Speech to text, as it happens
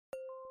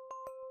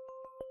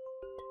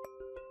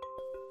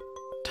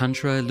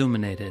Tantra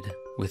Illuminated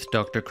with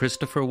Dr.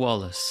 Christopher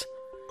Wallace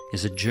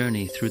is a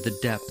journey through the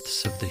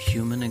depths of the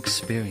human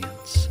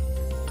experience,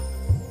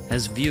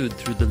 as viewed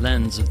through the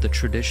lens of the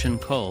tradition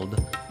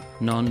called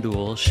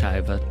non-dual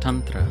Shaiva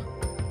Tantra.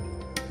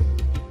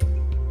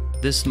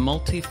 This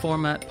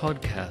multi-format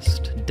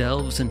podcast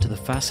delves into the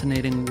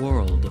fascinating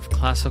world of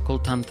classical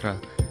Tantra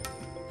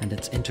and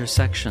its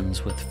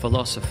intersections with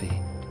philosophy,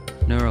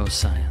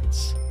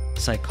 neuroscience,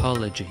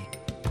 psychology,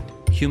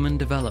 human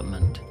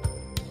development,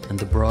 and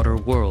the broader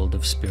world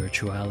of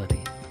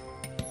spirituality.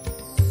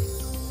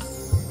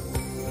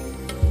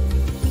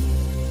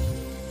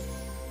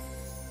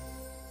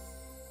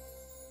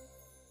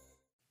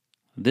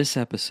 This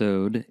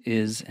episode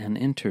is an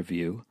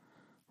interview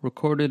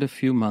recorded a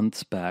few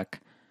months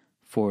back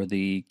for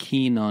the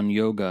Keen on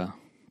Yoga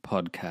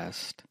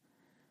podcast.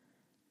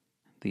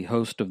 The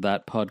host of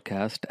that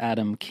podcast,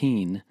 Adam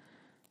Keen,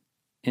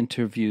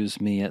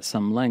 interviews me at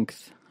some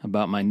length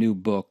about my new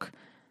book,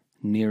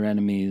 Near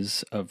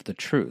Enemies of the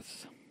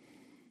Truth.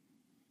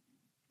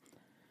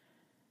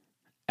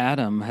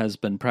 Adam has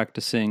been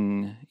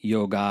practicing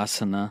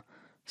yogasana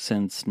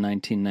since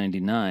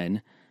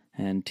 1999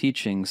 and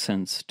teaching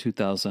since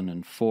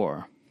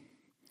 2004.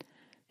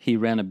 He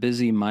ran a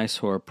busy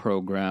Mysore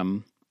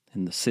program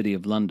in the City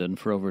of London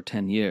for over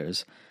 10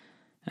 years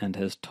and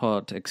has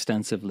taught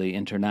extensively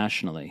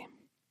internationally.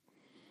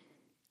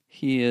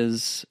 He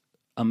is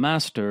a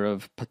master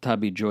of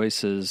Pattabhi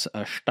Jois's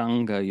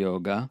Ashtanga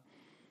Yoga,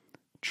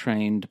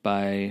 trained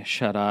by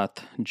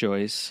Sharath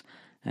Jois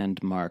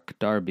and Mark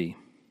Darby.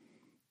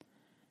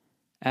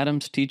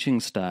 Adam's teaching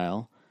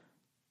style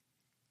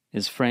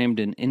is framed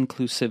in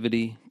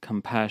inclusivity,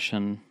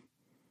 compassion,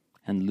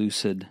 and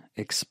lucid,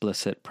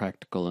 explicit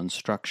practical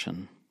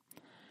instruction.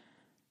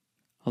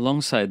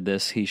 Alongside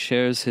this, he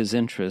shares his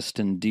interest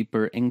in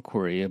deeper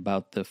inquiry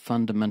about the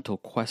fundamental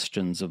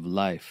questions of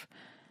life,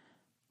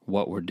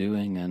 what we're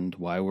doing and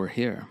why we're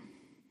here.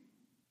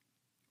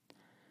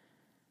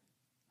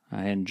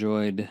 I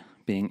enjoyed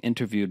being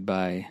interviewed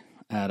by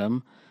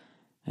Adam,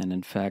 and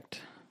in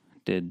fact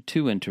did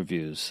 2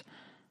 interviews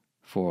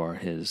for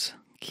his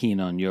Keen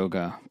on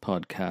Yoga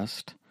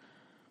podcast,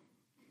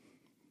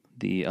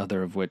 the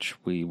other of which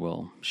we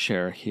will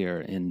share here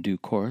in due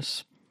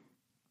course.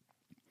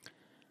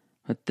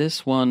 But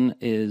this one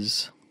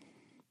is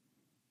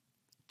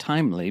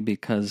timely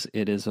because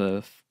it is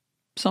a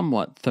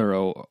somewhat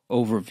thorough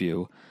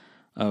overview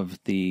of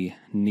the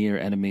Near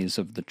Enemies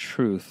of the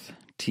Truth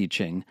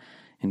teaching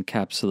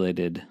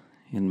encapsulated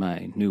in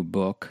my new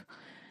book.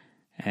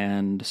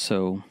 And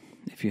so,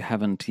 if you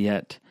haven't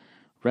yet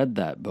read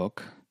that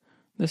book,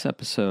 this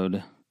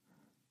episode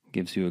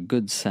gives you a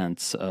good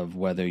sense of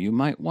whether you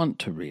might want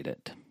to read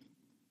it.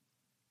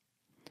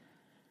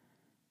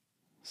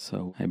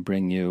 So I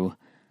bring you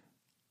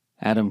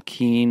Adam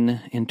Keen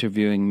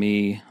interviewing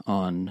me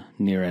on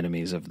Near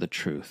Enemies of the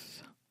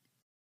Truth.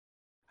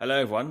 Hello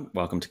everyone,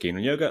 welcome to Keen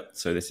on Yoga.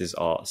 So this is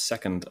our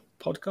second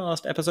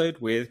podcast episode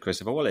with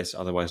Christopher Wallace,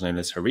 otherwise known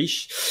as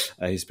Harish,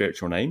 his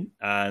spiritual name,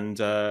 and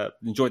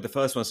enjoyed the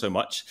first one so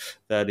much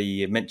that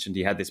he mentioned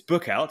he had this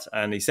book out,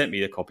 and he sent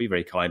me a copy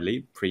very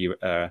kindly, pre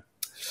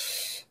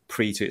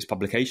to its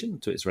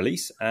publication, to its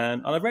release,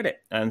 and I've read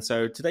it. And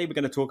so today we're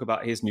going to talk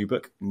about his new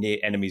book, Near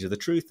Enemies of the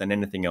Truth, and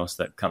anything else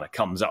that kind of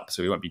comes up,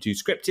 so we won't be too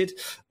scripted.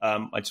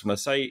 I just want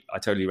to say I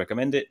totally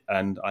recommend it,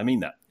 and I mean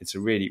that. It's a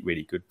really,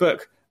 really good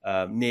book.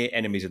 Near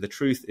Enemies of the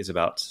Truth is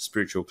about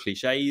spiritual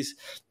cliches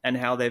and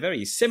how they're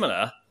very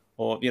similar,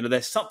 or,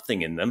 there's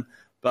something in them,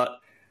 but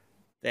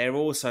they're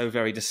also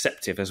very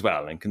deceptive as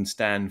well and can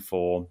stand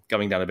for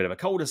going down a bit of a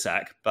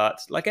cul-de-sac.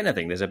 But like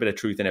anything, there's a bit of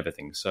truth in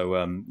everything.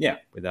 So,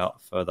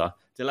 without further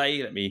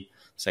delay, let me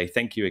say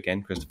thank you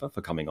again, Christopher,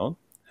 for coming on,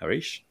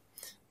 Harish,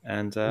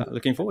 and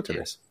looking forward to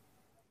this.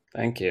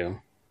 Thank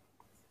you.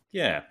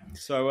 Yeah.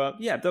 So,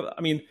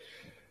 the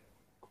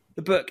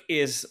book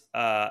is...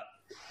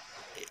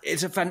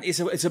 It's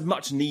a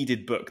much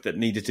needed book that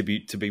needed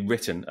to be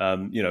written,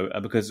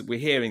 because we're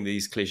hearing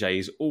these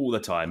cliches all the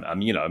time.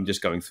 I'm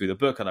just going through the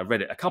book, and I've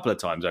read it a couple of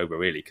times over,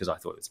 really, because I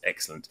thought it was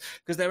excellent.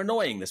 Because they're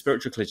annoying. The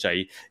spiritual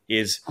cliche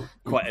is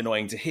quite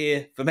annoying to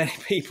hear for many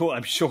people,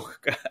 I'm sure,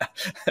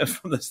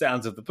 from the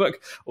sounds of the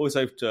book.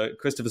 Also, to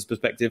Christopher's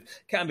perspective,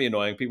 can be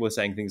annoying. People are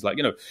saying things like,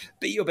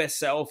 be your best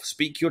self,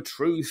 speak your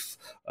truth,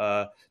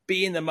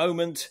 be in the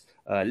moment.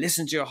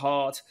 Listen to your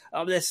heart.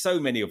 There's so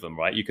many of them,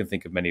 right? You can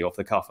think of many off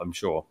the cuff, I'm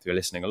sure, if you're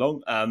listening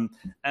along.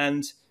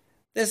 And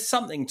there's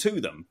something to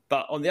them.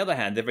 But on the other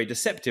hand, they're very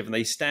deceptive, and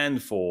they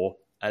stand for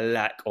a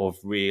lack of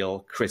real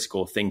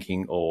critical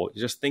thinking, or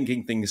just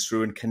thinking things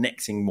through and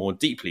connecting more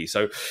deeply.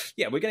 So,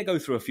 we're going to go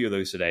through a few of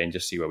those today and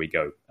just see where we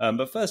go.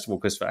 But first of all,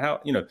 Christopher, I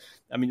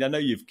know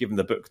you've given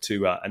the book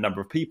to a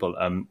number of people.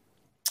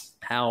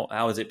 How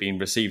has it been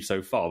received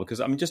so far?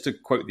 Because, just to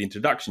quote the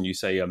introduction, you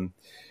say...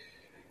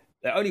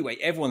 the only way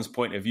everyone's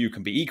point of view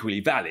can be equally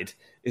valid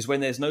is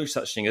when there's no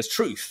such thing as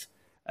truth,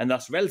 and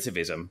thus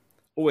relativism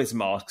always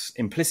masks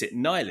implicit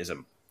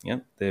nihilism.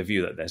 The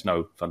view that there's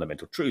no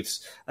fundamental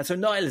truths. And so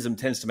nihilism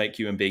tends to make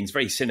human beings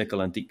very cynical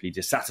and deeply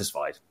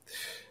dissatisfied.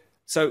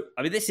 So,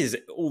 I mean, this is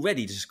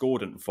already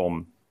discordant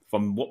from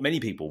what many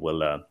people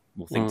will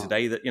think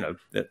today, that,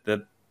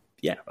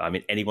 I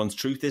mean, anyone's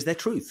truth is their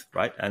truth,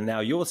 right? And now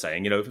you're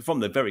saying,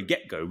 from the very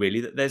get-go, really,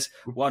 that there's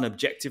one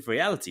objective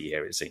reality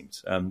here, it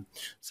seems. I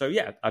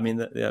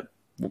mean,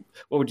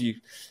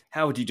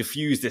 how would you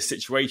diffuse this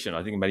situation?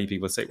 I think many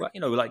people say, well,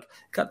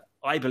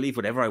 I believe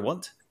whatever I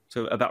want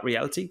about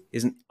reality.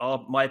 Isn't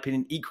my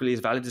opinion equally as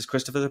valid as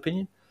Christopher's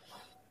opinion?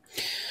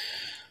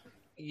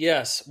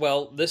 Yes,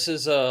 well, this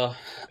is a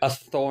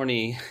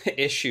thorny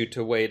issue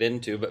to wade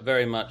into, but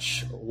very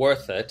much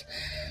worth it.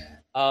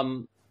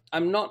 I'm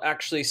not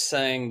actually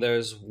saying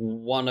there's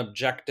one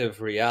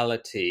objective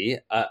reality.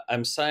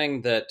 I'm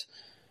saying that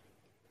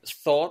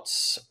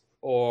thoughts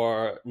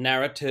or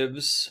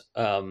narratives,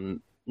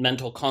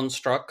 mental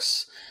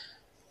constructs,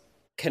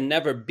 can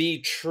never be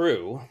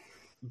true,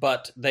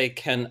 but they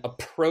can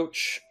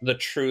approach the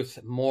truth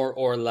more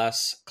or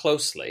less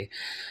closely.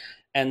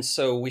 And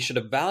so we should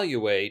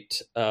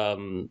evaluate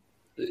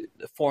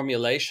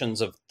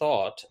formulations of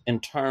thought in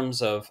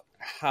terms of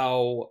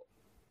how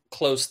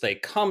close they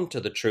come to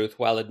the truth,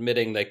 while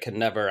admitting they can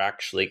never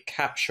actually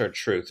capture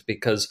truth,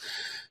 because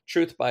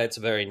truth by its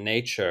very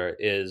nature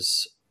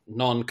is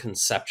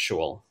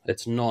non-conceptual,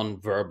 it's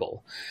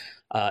non-verbal.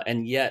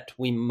 And yet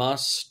we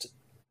must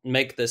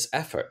make this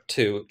effort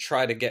to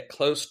try to get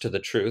close to the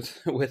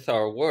truth with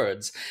our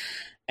words.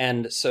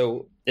 And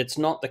so it's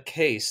not the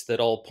case that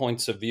all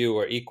points of view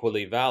are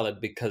equally valid,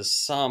 because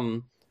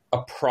some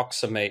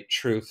approximate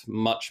truth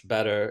much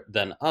better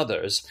than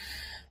others.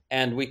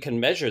 And we can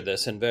measure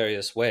this in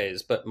various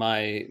ways, but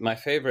my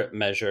favorite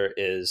measure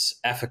is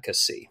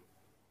efficacy,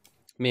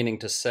 meaning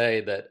to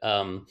say that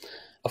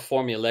a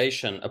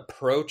formulation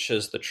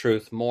approaches the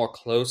truth more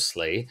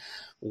closely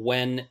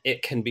when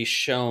it can be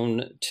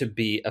shown to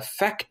be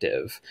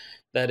effective.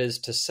 That is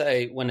to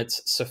say, when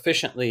it's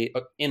sufficiently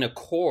in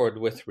accord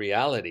with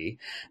reality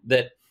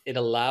that it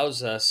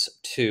allows us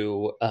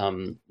to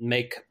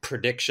make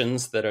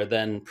predictions that are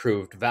then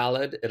proved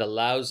valid. It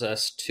allows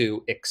us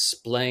to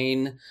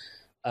explain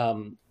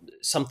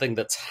something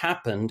that's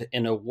happened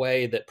in a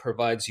way that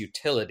provides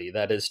utility.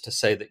 That is to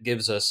say, that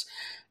gives us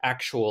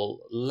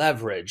actual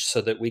leverage so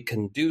that we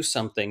can do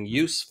something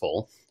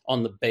useful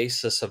on the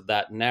basis of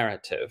that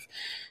narrative.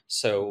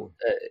 So,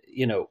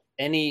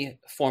 any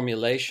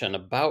formulation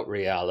about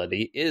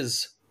reality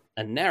is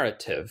a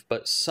narrative,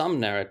 but some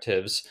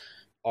narratives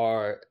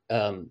are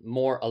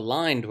more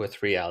aligned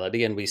with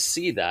reality, and we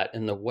see that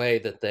in the way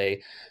that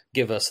they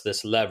give us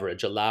this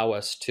leverage, allow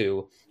us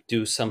to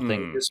do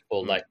something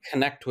useful, like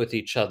connect with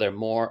each other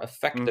more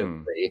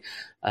effectively,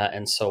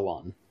 and so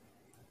on.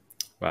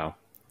 Wow.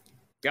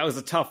 That was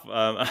a tough,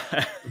 a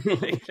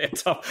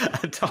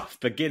tough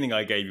beginning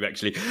I gave you,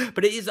 actually.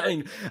 But it is,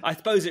 I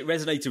suppose it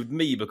resonated with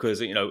me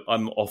because,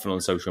 I'm often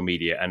on social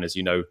media, and as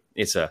you know,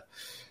 it's a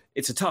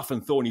tough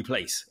and thorny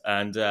place,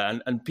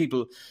 and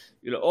people,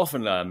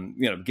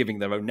 often, giving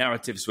their own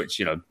narratives,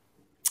 which,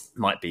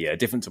 might be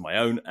different to my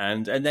own,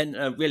 and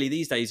then really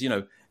these days,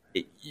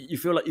 you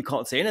feel like you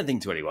can't say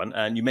anything to anyone.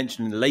 And you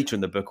mentioned later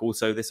in the book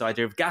also this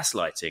idea of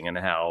gaslighting, and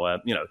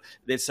how,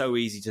 it's so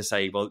easy to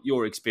say, well,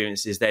 your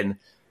experience is then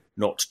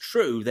not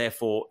true,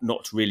 therefore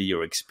not really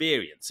your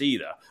experience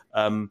either.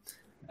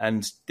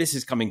 And this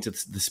is coming to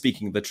the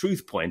speaking the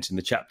truth point in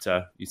the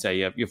chapter. You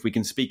say, if we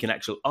can speak in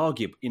actual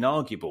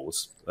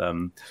inarguables,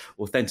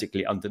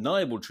 authentically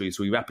undeniable truths,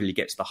 we rapidly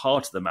get to the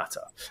heart of the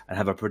matter and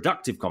have a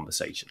productive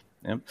conversation.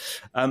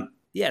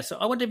 So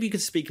I wonder if you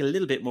could speak a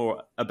little bit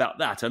more about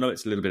that. I know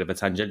it's a little bit of a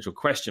tangential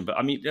question, but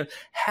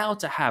how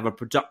to have a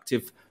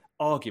productive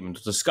argument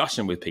or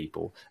discussion with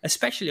people,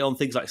 especially on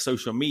things like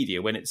social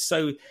media, when it's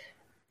so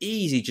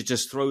easy to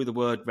just throw the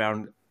word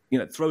around,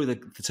 throw the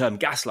term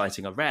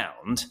gaslighting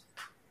around.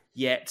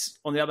 Yet,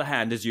 on the other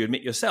hand, as you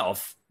admit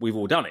yourself, we've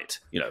all done it.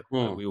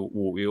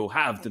 We all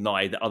have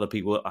denied that other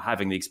people are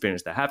having the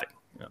experience they're having.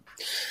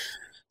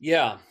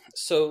 Yeah.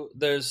 So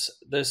there's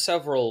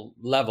several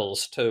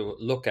levels to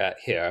look at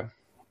here.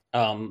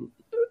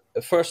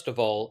 First of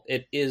all,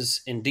 it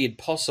is indeed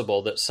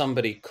possible that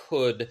somebody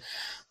could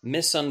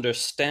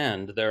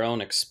misunderstand their own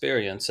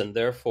experience and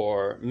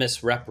therefore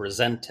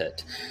misrepresent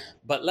it.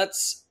 But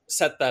let's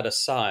set that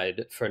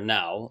aside for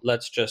now.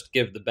 Let's just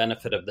give the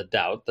benefit of the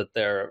doubt that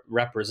they're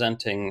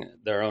representing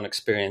their own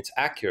experience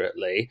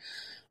accurately,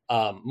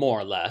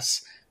 more or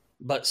less.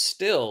 But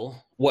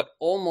still, what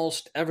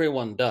almost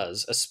everyone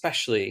does,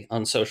 especially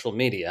on social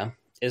media,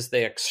 is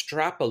they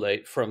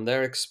extrapolate from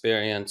their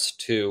experience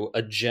to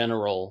a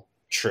general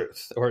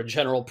truth or a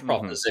general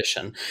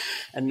proposition.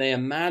 And they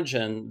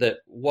imagine that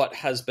what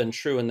has been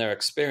true in their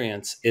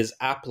experience is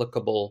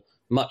applicable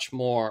much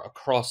more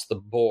across the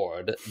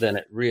board than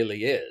it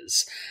really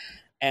is.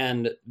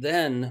 And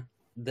then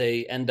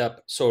they end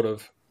up sort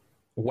of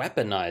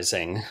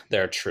weaponizing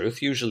their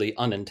truth, usually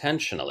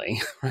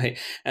unintentionally, right?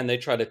 And they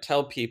try to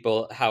tell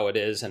people how it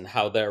is and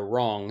how they're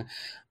wrong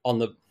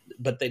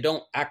but they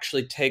don't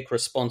actually take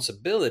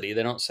responsibility.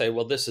 They don't say,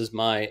 well, this is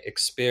my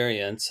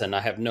experience and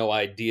I have no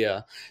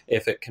idea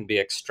if it can be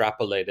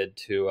extrapolated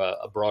to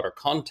a broader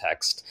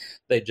context.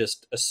 They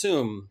just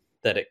assume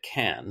that it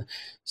can.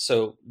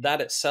 So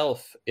that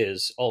itself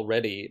is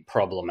already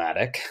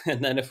problematic.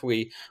 And then if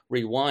we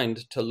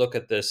rewind to look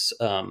at this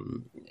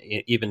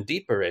even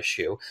deeper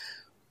issue,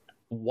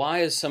 why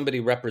is somebody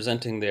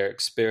representing their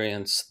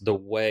experience the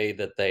way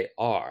that they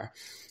are?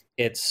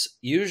 It's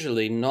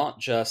usually not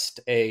just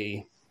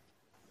a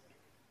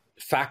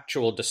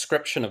factual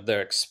description of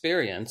their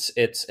experience,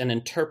 it's an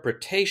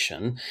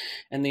interpretation,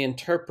 and the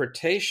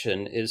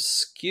interpretation is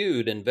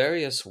skewed in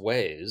various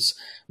ways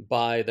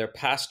by their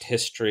past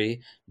history,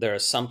 their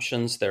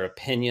assumptions, their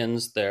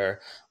opinions, their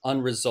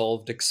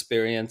unresolved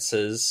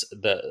experiences,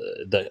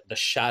 the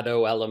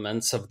shadow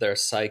elements of their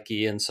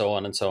psyche, and so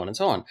on and so on and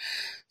so on.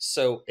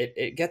 So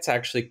it gets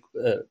actually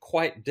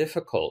quite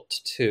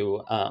difficult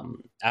to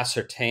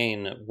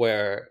ascertain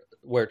where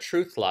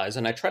truth lies.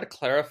 And I try to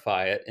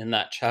clarify it in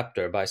that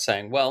chapter by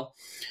saying, well,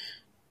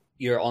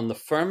 you're on the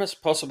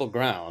firmest possible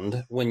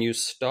ground when you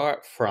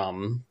start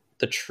from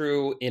the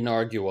true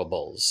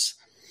inarguables.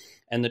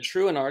 And the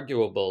true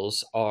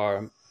inarguables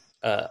are,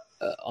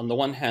 on the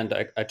one hand,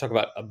 I talk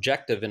about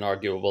objective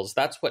inarguables.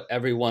 That's what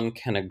everyone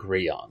can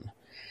agree on.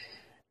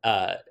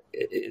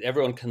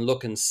 Everyone can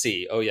look and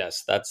see, oh,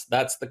 yes,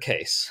 that's the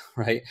case,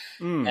 right?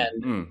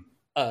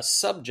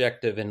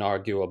 Subjective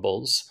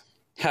inarguables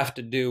have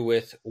to do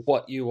with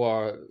what you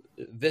are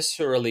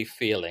viscerally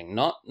feeling,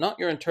 not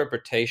your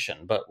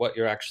interpretation, but what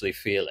you're actually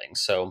feeling.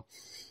 So,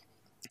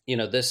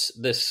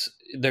 this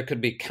there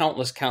could be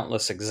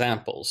countless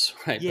examples,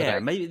 right? Yeah,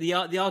 maybe the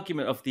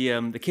argument of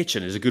the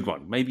kitchen is a good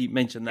one. Maybe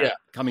mention that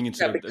coming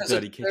into a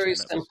dirty kitchen. Very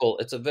simple.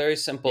 It's a very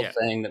simple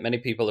thing that many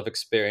people have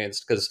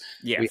experienced because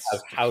we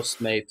have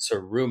housemates or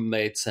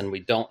roommates and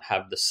we don't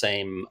have the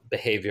same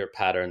behavior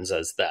patterns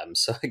as them.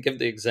 So I give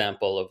the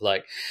example of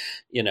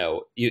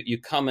you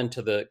come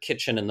into the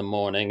kitchen in the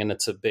morning and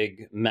it's a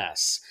big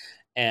mess,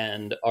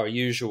 and our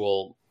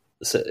usual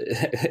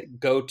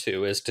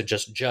go-to is to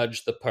just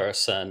judge the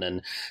person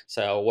and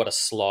say, oh, what a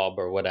slob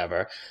or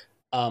whatever.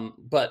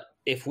 But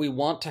if we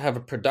want to have a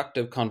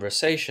productive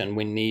conversation,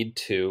 we need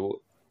to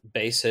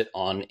base it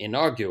on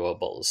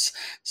inarguables.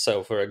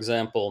 So, for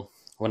example,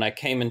 when I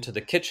came into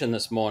the kitchen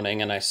this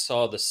morning and I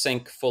saw the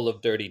sink full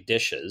of dirty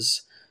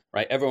dishes,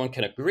 right? Everyone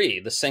can agree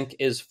the sink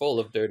is full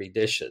of dirty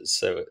dishes.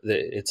 So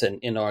it's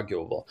an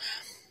inarguable.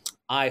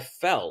 I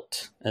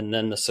felt, and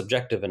then the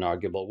subjective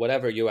inarguable,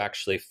 whatever you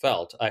actually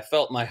felt, I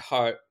felt my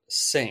heart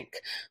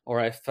sink, or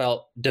I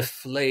felt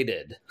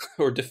deflated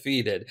or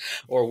defeated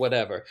or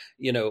whatever,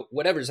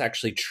 whatever's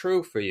actually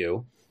true for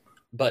you,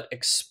 but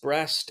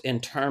expressed in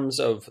terms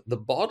of the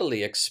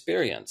bodily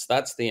experience.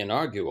 That's the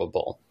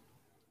inarguable,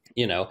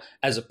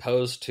 as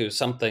opposed to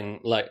something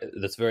like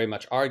that's very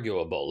much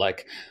arguable.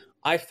 Like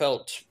I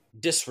felt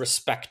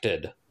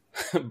disrespected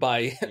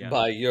by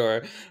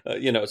your,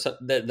 so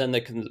then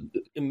they can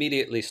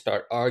immediately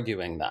start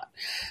arguing that.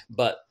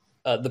 But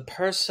the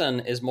person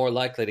is more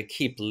likely to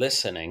keep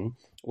listening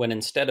when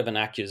instead of an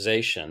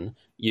accusation,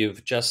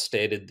 you've just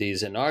stated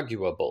these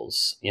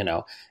inarguables,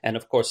 and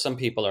of course, some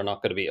people are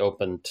not going to be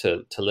open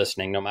to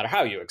listening no matter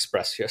how you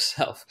express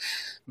yourself.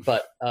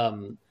 But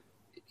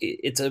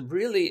it's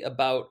really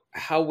about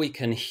how we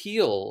can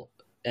heal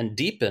and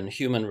deepen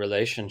human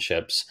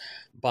relationships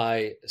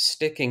by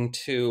sticking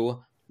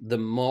to the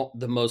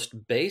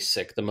most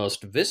basic, the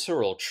most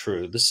visceral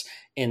truths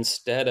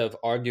instead of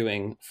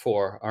arguing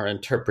for our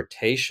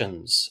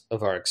interpretations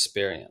of our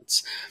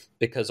experience.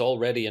 Because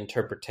already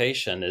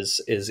interpretation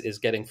is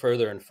getting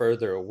further and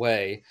further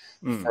away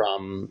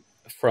from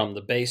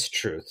the base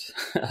truth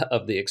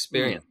of the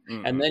experience.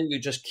 And then you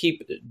just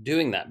keep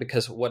doing that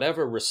because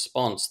whatever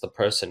response the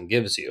person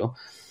gives you,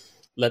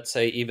 let's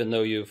say even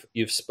though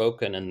you've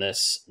spoken in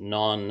this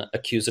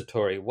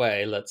non-accusatory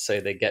way, let's say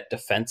they get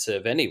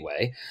defensive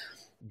anyway,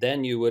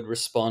 then you would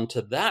respond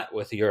to that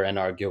with your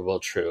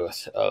inarguable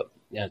truth.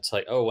 It's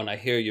like, oh, when I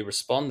hear you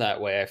respond that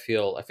way, I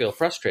feel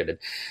frustrated.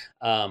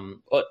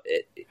 And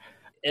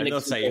they'll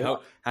say,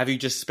 have you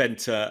just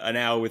spent an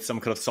hour with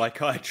some kind of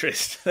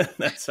psychiatrist?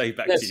 That's say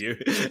back to you.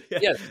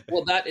 Yes,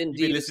 well, that indeed.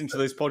 You've been listening to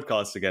those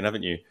podcasts again,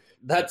 haven't you?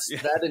 That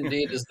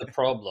indeed is the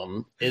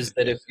problem, is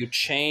that if you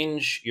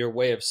change your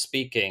way of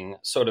speaking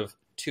sort of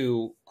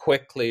too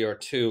quickly or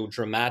too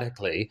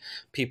dramatically,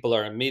 people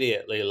are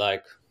immediately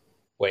like,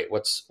 wait,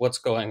 what's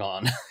going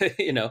on?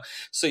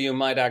 So you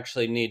might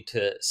actually need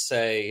to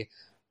say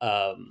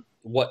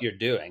what you're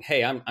doing.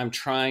 Hey, I'm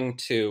trying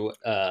to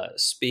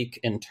speak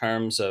in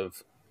terms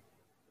of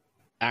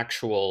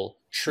actual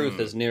truth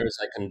as near as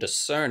I can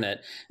discern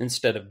it,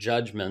 instead of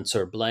judgments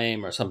or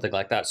blame or something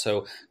like that.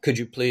 So could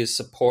you please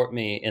support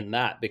me in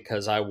that,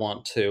 because I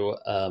want to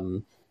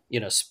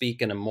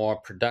speak in a more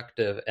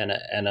productive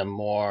and a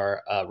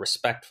more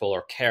respectful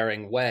or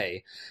caring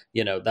way.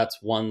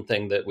 That's one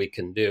thing that we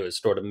can do, is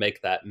sort of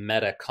make that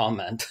meta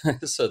comment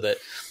so that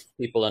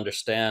people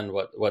understand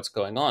what's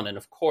going on. And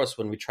of course,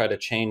 when we try to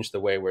change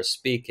the way we're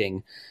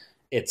speaking,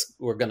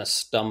 we're going to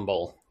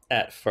stumble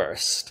at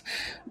first.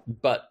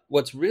 But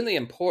what's really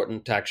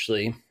important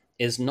actually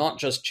is not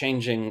just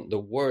changing the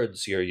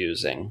words you're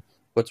using.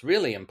 What's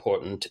really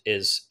important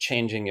is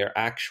changing your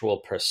actual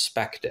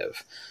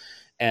perspective.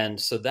 And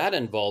so that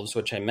involves,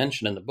 which I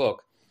mentioned in the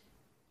book,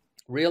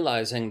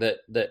 realizing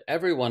that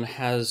everyone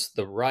has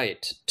the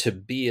right to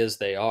be as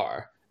they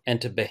are and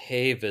to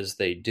behave as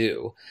they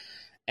do.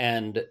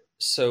 And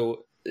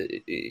so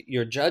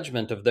your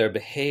judgment of their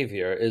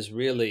behavior is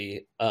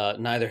really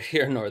neither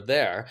here nor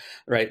there,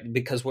 right?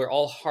 Because we're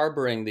all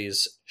harboring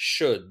these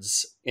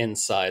shoulds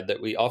inside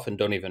that we often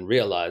don't even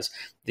realize,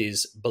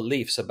 these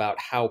beliefs about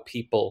how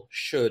people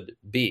should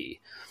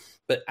be.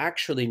 But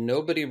actually,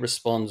 nobody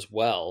responds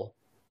well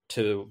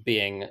to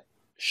being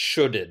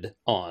shoulded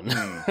on,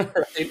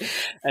 right?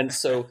 And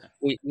so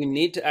we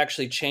need to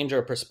actually change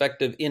our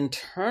perspective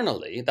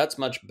internally. That's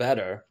much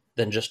better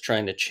than just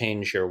trying to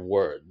change your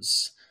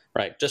words,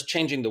 right? Just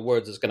changing the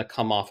words is going to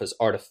come off as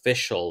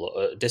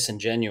artificial,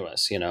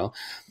 disingenuous,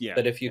 Yeah.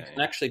 But if you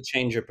can actually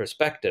change your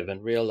perspective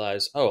and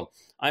realize, oh,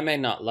 I may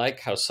not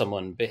like how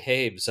someone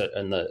behaves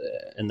in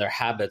their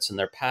habits and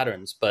their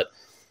patterns, but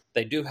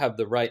they do have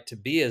the right to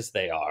be as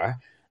they are.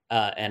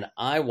 And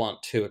I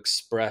want to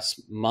express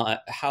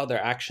how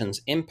their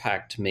actions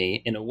impact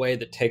me in a way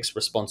that takes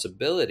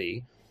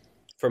responsibility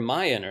for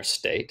my inner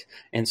state,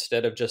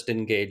 instead of just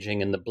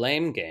engaging in the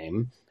blame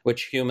game,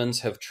 which humans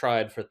have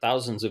tried for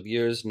thousands of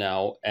years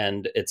now,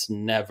 and it's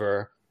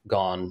never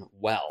gone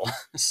well.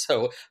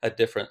 So a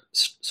different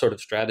sort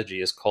of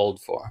strategy is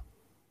called for.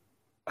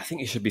 I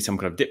think you should be some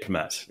kind of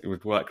diplomat. It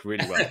would work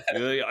really well.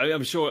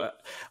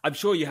 I'm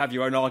sure you have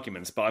your own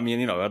arguments, but I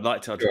mean, I'd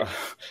like to, Sure.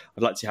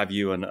 I'd like to have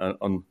you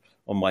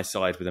on my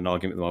side with an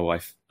argument with my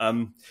wife.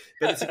 But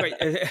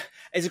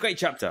it's a great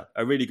chapter,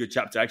 a really good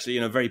chapter, actually,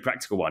 a very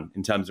practical one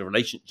in terms of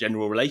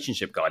general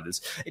relationship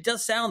guidance. It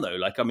does sound though,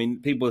 like, I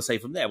mean, people will say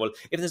from there, well,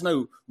 if there's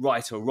no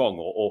right or wrong,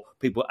 or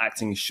people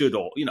acting should,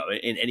 or,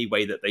 in any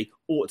way that they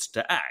ought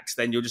to act,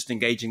 then you're just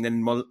engaging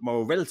in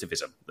moral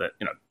relativism, that,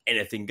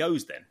 anything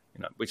goes then,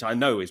 which I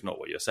know is not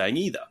what you're saying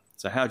either.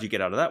 So how do you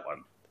get out of that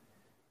one?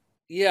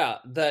 Yeah,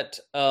 that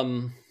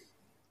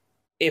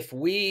if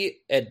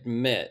we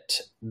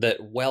admit that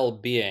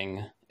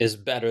well-being is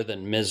better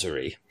than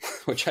misery,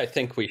 which I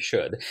think we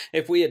should,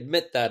 if we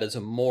admit that as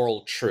a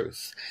moral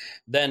truth,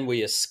 then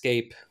we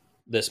escape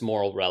this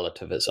moral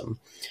relativism.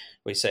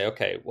 We say,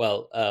 okay,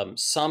 well,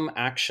 some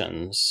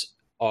actions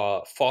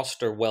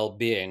foster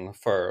well-being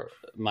for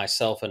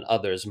myself and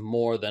others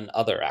more than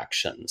other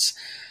actions.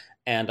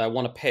 And I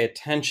want to pay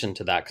attention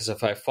to that, because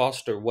if I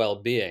foster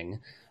well-being,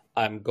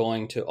 I'm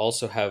going to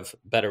also have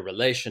better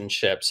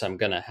relationships. I'm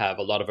going to have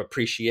a lot of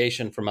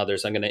appreciation from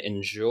others. I'm going to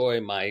enjoy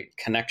my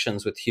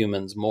connections with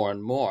humans more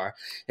and more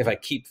if I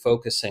keep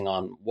focusing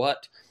on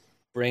what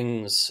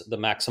brings the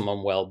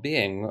maximum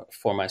well-being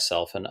for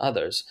myself and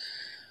others.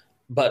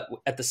 But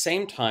at the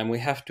same time, we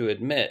have to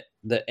admit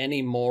that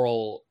any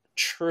moral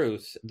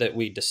truth that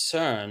we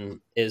discern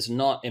is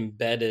not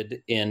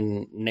embedded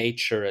in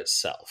nature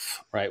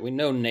itself, right? We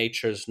know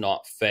nature's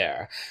not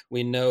fair.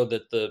 We know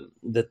that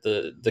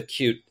the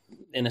cute,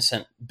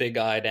 innocent,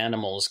 big-eyed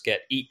animals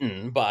get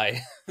eaten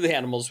by the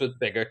animals with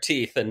bigger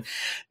teeth, and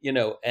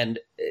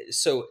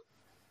so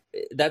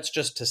that's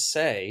just to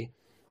say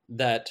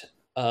that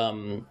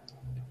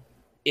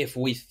if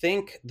we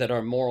think that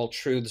our moral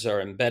truths are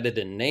embedded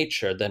in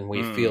nature, then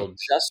we feel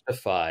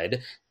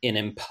justified in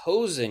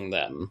imposing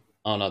them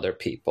on other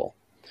people.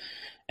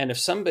 And if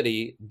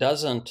somebody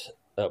doesn't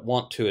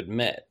want to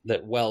admit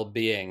that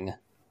well-being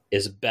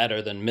is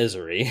better than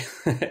misery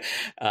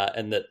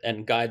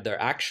and guide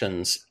their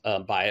actions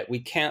by it, we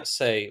can't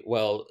say,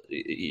 well,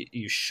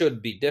 you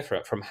should be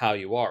different from how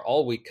you are.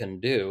 All we can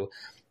do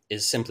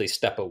is simply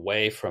step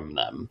away from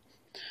them,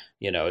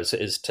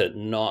 is to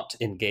not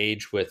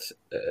engage with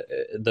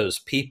those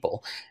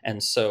people.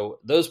 And so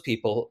those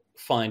people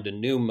find a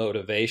new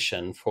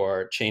motivation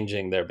for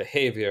changing their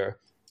behavior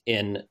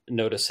in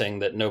noticing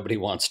that nobody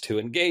wants to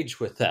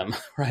engage with them,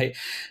 right?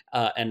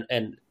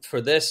 And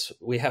for this,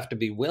 we have to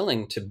be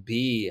willing to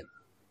be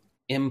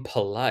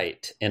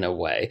impolite in a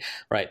way,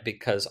 right?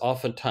 Because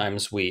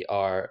oftentimes we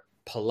are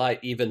polite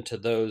even to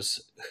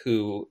those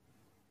who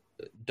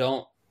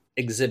don't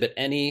exhibit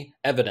any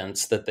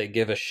evidence that they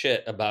give a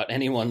shit about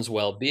anyone's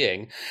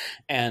well-being.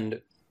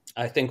 And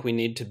I think we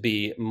need to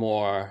be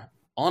more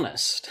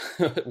honest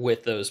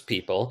with those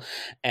people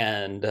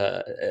and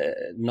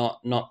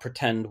not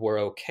pretend we're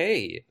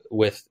okay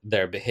with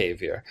their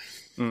behavior.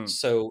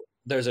 So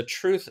there's a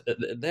truth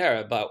there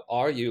about,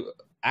 are you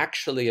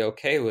actually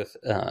okay with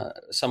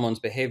someone's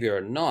behavior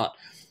or not,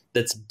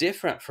 that's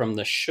different from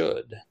the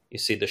should. You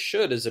see, the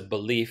should is a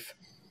belief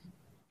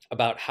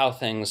about how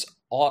things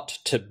ought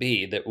to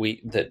be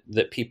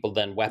that people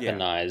then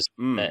weaponize,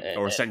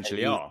 or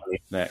essentially are.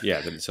 That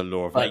it's a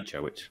law of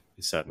nature, which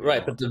is certainly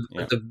right. not.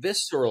 But the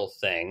visceral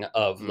thing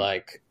of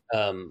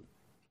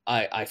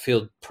I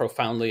feel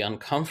profoundly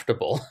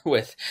uncomfortable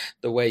with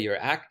the way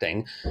you're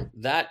acting,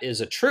 that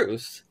is a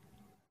truth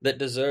that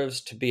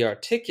deserves to be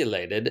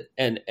articulated,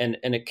 and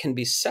it can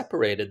be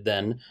separated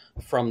then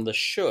from the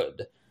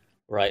should,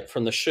 right?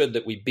 From the should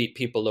that we beat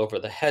people over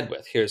the head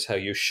with. Here's how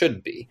you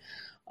should be.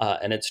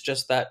 And it's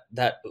just that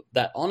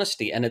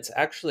honesty, and it's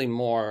actually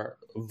more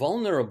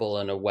vulnerable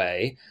in a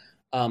way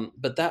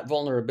But that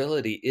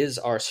vulnerability is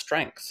our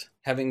strength,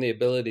 having the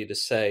ability to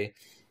say,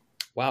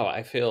 wow,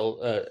 I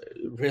feel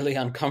really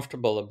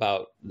uncomfortable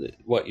about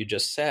what you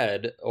just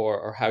said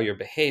or how you're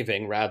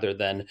behaving, rather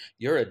than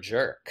you're a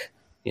jerk,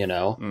 you're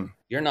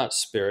not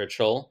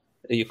spiritual.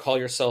 You call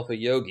yourself a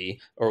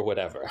yogi or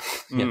whatever,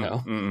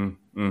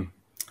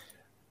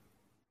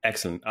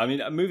 Excellent. I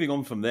mean, moving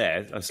on from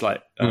there, a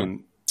slight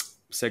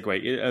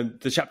segue.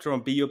 The chapter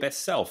on Be Your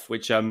Best Self,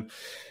 which kind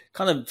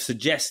of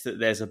suggests that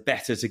there's a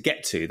better to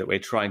get to, that we're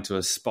trying to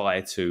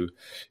aspire to,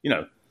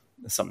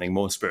 something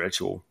more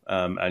spiritual.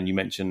 And you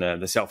mentioned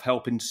the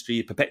self-help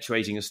industry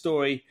perpetuating a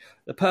story.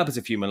 The purpose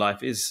of human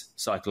life is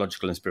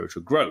psychological and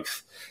spiritual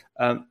growth.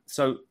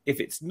 So if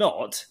it's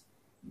not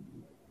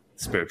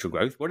spiritual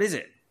growth, what is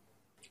it?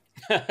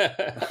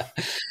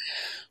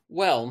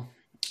 Well,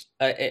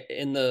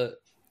 in the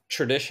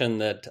tradition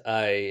that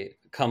I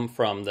come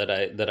from,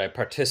 that I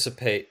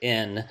participate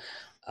in,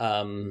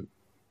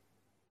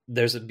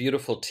 there's a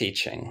beautiful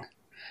teaching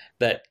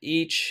that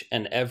each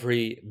and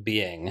every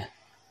being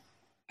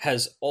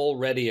has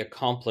already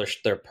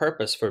accomplished their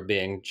purpose for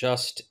being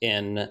just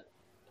in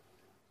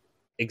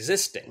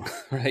existing,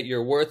 right?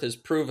 Your worth is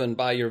proven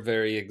by your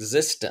very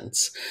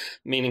existence,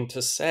 meaning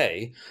to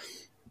say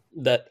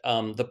that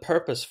the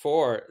purpose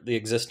for the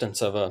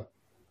existence of a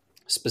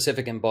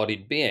specific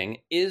embodied being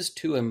is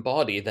to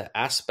embody the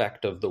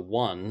aspect of the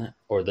one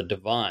or the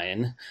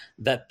divine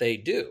that they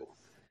do.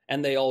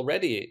 And they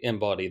already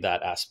embody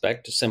that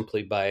aspect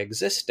simply by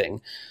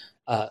existing.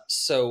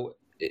 So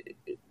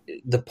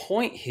the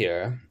point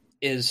here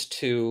is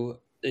to,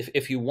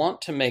 if you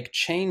want to make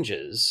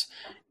changes,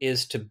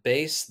 is to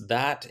base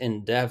that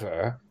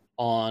endeavor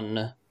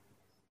on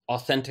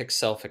authentic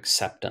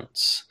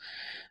self-acceptance.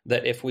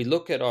 That if we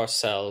look at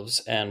ourselves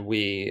and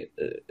we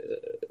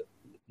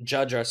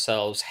judge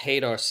ourselves,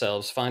 hate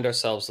ourselves, find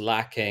ourselves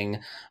lacking,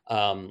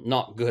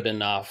 not good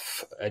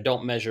enough, I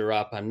don't measure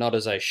up, I'm not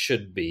as I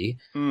should be,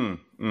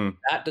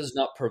 that does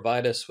not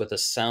provide us with a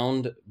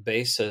sound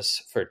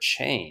basis for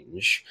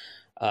change,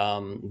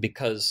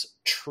 because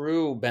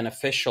true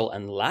beneficial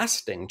and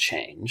lasting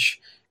change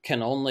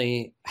can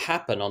only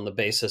happen on the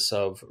basis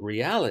of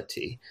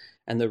reality.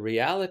 And the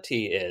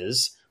reality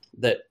is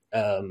that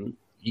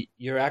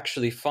you're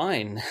actually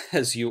fine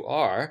as you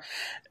are,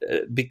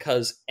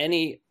 because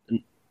any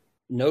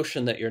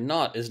notion that you're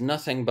not is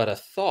nothing but a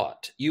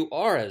thought. You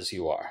are as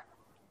you are.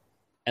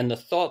 And the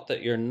thought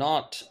that you're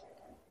not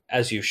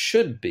as you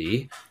should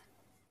be,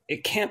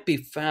 it can't be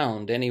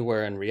found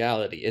anywhere in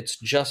reality. It's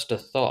just a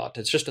thought.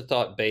 It's just a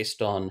thought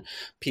based on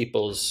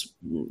people's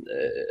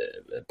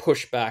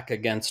pushback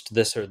against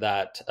this or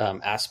that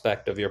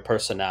aspect of your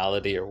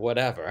personality or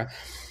whatever.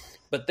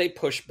 But they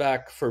push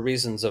back for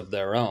reasons of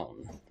their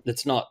own.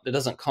 It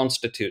doesn't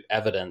constitute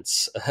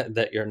evidence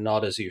that you're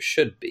not as you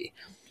should be.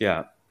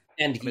 Yeah.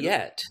 And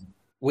yet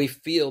we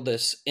feel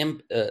this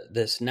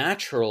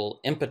natural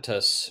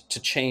impetus to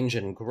change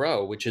and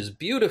grow, which is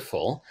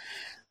beautiful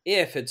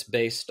if it's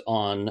based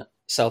on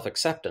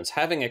self-acceptance.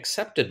 Having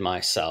accepted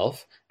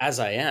myself as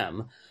I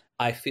am,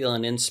 I feel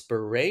an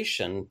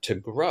inspiration to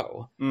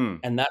grow.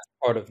 And that's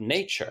part of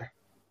nature.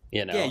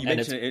 Yeah, you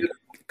mentioned it,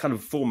 kind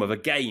of form of a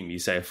game, you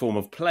say, a form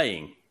of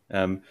playing,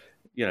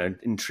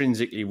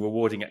 intrinsically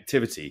rewarding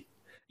activity.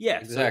 Yeah,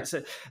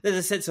 exactly. So there's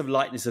a sense of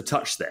lightness of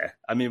touch there.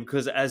 I mean,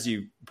 because as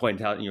you point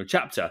out in your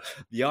chapter,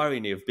 the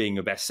irony of being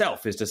your best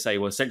self is to say,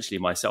 well, essentially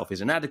myself is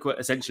inadequate.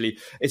 Essentially,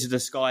 it's a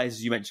disguise,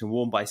 as you mentioned,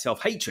 worn by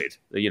self-hatred.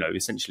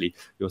 Essentially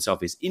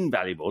yourself is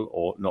invaluable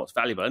or not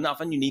valuable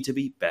enough, and you need to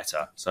be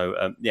better.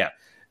 So,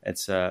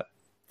 it's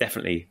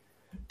definitely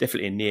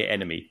a near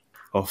enemy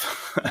of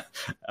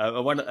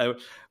one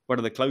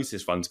of the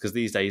closest ones, because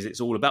these days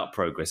it's all about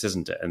progress,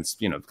 isn't it? And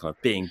kind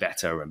of being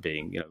better and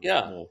being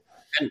more.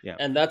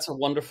 And that's a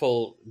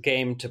wonderful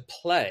game to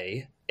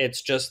play. It's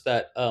just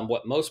that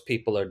what most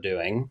people are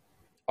doing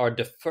are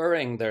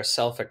deferring their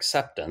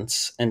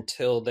self-acceptance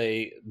until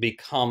they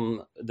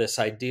become this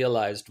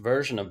idealized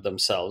version of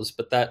themselves.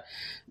 But that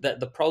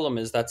the problem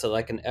is that's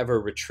like an ever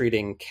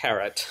retreating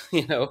carrot.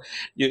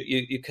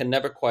 You can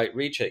never quite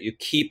reach it. You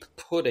keep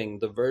putting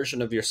the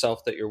version of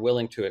yourself that you're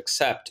willing to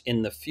accept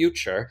in the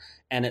future,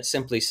 and it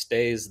simply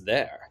stays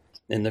there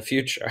in the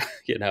future.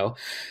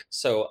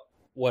 So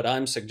what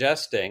I'm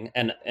suggesting,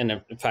 and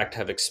in fact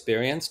have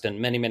experienced, and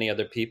many, many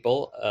other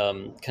people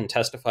can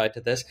testify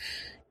to this,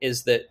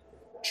 is that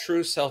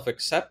true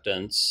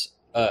self-acceptance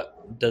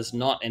does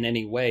not in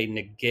any way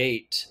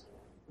negate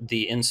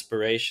the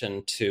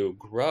inspiration to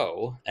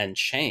grow and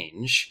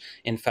change.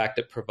 In fact,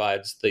 it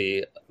provides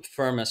the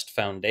firmest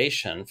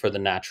foundation for the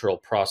natural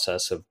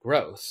process of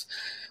growth.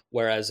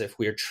 Whereas if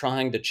we're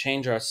trying to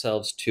change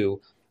ourselves to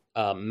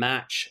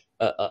match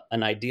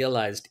an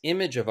idealized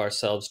image of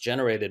ourselves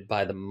generated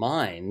by the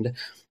mind,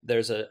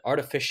 there's an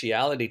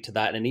artificiality to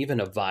that and even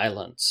a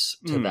violence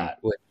to that,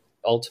 which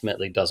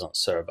ultimately doesn't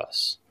serve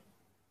us.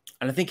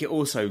 And I think it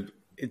also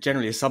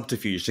generally a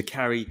subterfuge to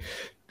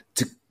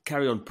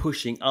carry on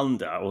pushing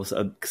under or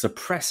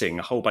suppressing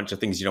a whole bunch of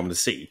things you don't want to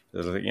see,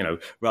 rather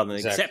than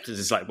Exactly. acceptance.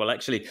 It's like, well,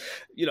 actually,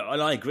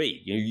 and I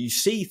agree. You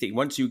see things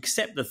once you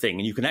accept the thing,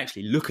 and you can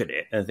actually look at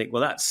it and think,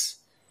 well,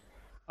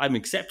 I'm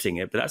accepting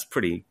it, but that's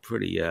pretty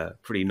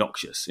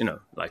noxious,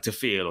 like to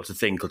feel or to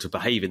think or to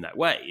behave in that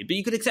way. But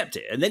you can accept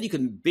it, and then you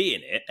can be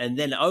in it, and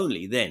then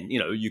only then,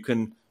 you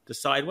can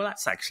decide, well,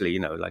 that's actually,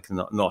 like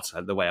not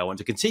the way I want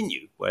to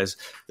continue. Whereas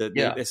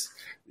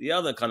the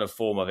other kind of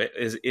form of it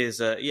is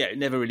it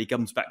never really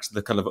comes back to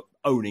the kind of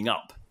owning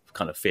up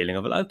kind of feeling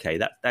of, okay,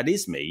 that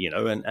is me,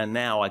 and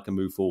now I can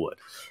move forward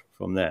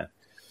from there.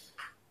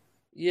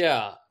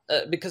 Yeah.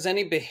 Because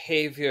any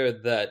behavior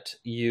that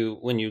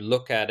when you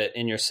look at it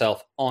in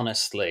yourself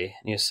honestly,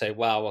 and you say,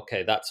 wow,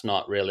 okay, that's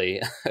not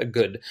really a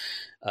good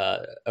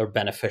or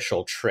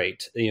beneficial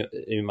trait.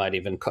 You might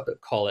even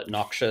call it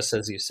noxious,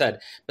 as you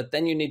said. But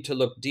then you need to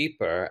look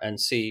deeper and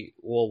see,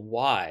 well,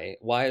 why?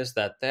 Why is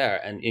that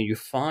there? And you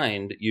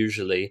find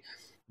usually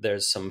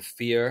there's some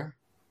fear,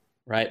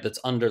 right, that's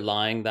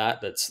underlying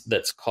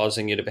that's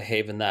causing you to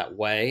behave in that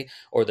way,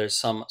 or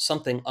there's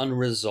something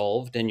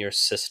unresolved in your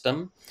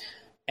system.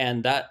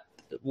 And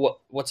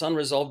what's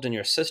unresolved in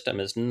your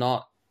system is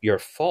not your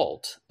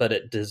fault, but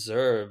it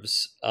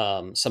deserves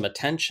some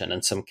attention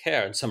and some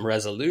care and some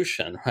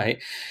resolution,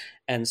 right?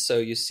 And so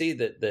you see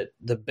that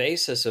the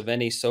basis of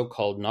any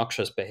so-called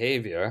noxious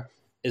behavior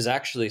is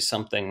actually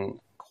something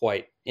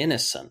quite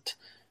innocent,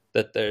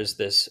 that there's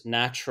this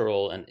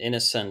natural and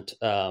innocent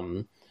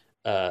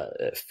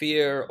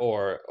fear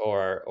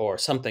or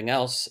something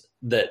else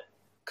that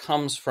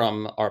comes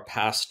from our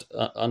past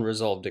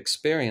unresolved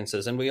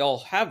experiences. And we all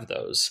have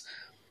those,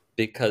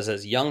 because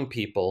as young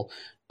people,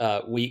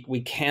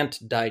 we can't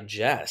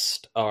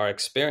digest our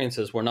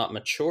experiences. We're not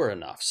mature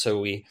enough. So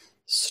we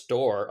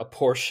store a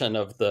portion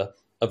of the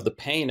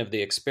pain of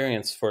the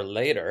experience for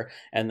later.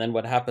 And then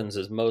what happens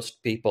is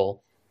most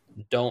people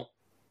don't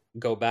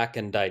go back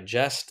and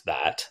digest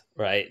that,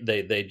 right?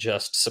 They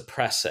just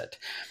suppress it.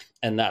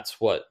 And that's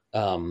what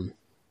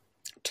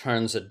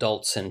turns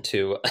adults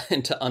into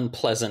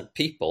unpleasant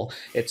people.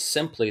 It's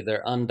simply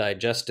their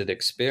undigested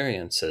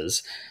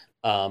experiences,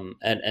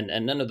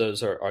 and none of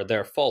those are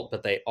their fault,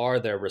 but they are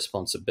their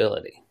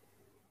responsibility.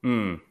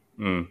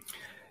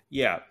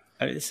 Yeah,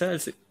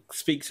 it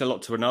speaks a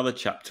lot to another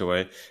chapter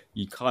where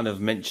you kind of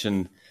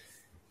mention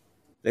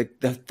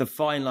the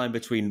fine line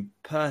between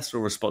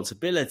personal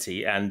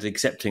responsibility and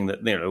accepting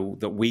that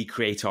that we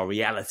create our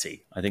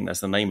reality. I think that's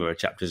the name of a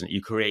chapter, isn't it?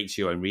 You create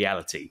your own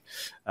reality,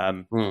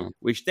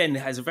 which then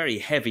has a very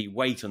heavy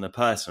weight on the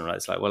person. Right?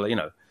 It's like, well,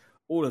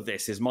 all of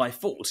this is my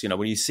fault.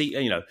 When you see,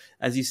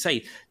 as you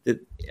say, that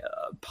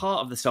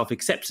part of the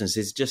self-acceptance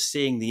is just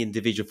seeing the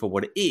individual for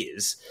what it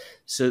is.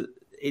 So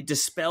it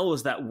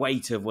dispels that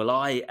weight of, well,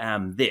 I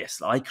am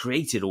this. I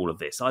created all of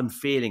this. I'm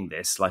feeling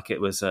this like it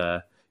was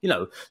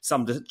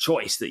some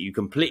choice that you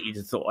completely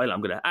thought, well,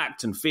 I'm going to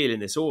act and feel in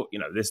this, or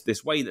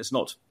this way that's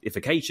not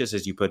efficacious,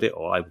 as you put it,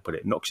 or I would put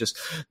it noxious,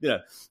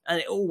 and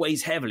it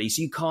always heavily,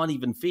 so you can't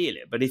even feel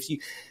it. But if you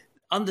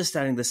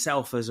understanding the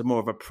self as more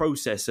of a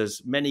process,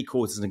 as many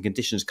causes and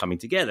conditions coming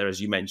together, as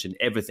you mentioned,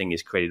 everything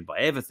is created by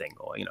everything,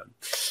 or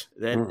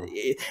then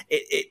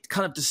it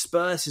kind of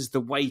disperses the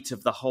weight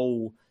of the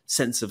whole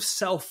sense of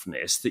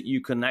selfness, that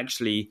you can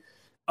actually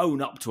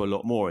own up to a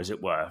lot more, as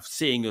it were,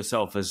 seeing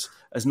yourself as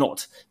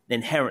not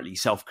inherently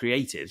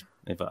self-created,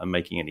 if I'm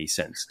making any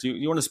sense. Do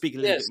you want to speak a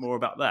little bit more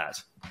about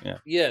that? Yeah.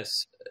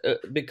 Yes,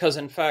 because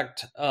in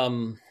fact,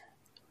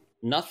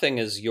 nothing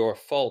is your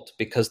fault,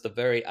 because the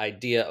very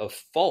idea of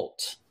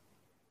fault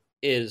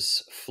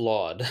is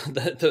flawed.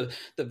 The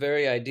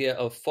very idea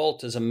of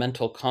fault is a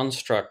mental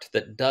construct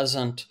that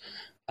doesn't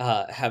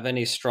have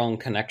any strong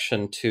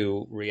connection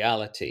to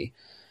reality.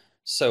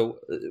 So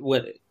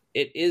when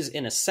it is,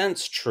 in a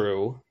sense,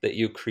 true that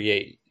you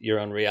create your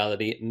own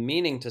reality,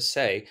 meaning to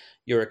say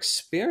your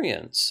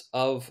experience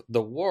of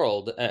the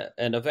world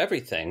and of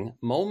everything,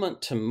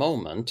 moment to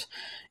moment,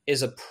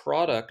 is a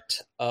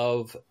product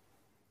of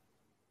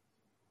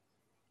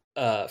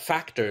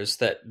factors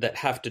that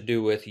have to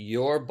do with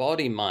your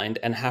body, mind,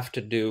 and have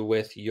to do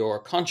with your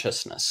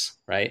consciousness,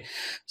 right?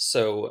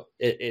 So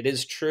it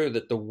is true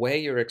that the way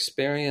you're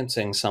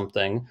experiencing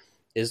something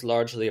is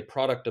largely a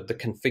product of the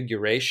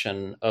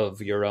configuration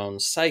of your own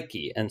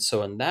psyche. And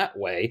so in that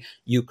way,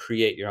 you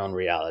create your own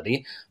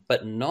reality,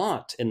 but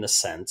not in the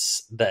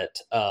sense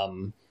that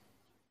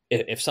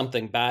if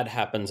something bad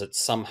happens,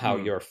 it's somehow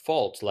your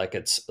fault, like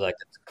it's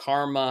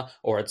karma,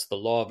 or it's the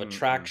law of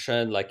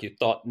attraction, like you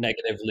thought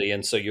negatively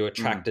and so you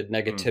attracted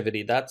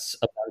negativity. That's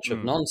a bunch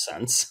of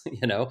nonsense,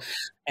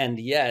 And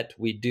yet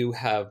we do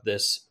have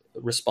this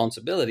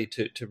responsibility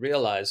to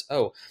realize,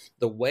 oh,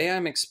 the way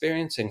I'm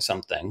experiencing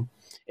something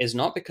is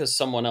not because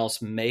someone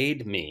else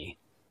made me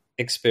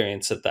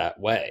experience it that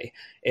way.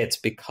 It's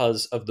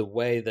because of the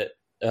way that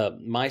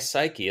my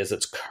psyche, as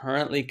it's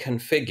currently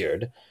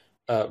configured,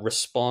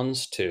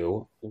 responds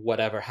to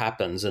whatever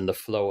happens in the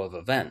flow of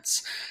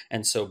events.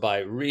 And so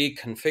by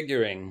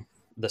reconfiguring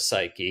the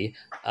psyche,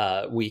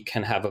 we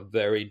can have a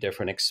very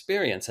different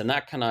experience. And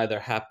that can either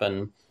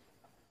happen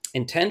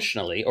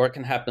intentionally, or it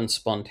can happen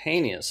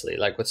spontaneously,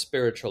 like with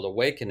spiritual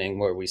awakening,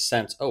 where we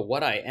sense, oh,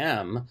 what I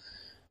am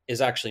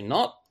is actually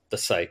not the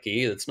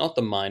psyche, it's not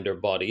the mind or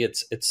body,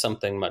 it's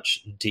something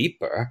much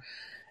deeper.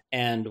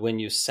 And when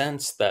you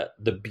sense that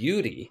the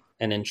beauty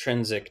and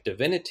intrinsic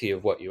divinity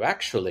of what you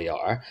actually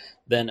are,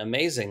 then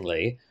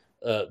amazingly,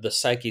 the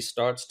psyche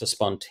starts to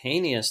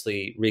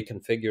spontaneously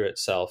reconfigure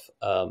itself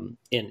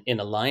in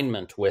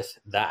alignment with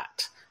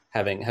that,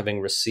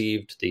 having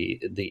received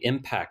the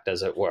impact,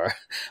 as it were,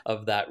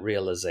 of that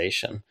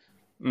realization.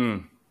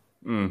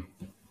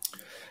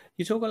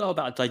 You talk a lot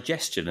about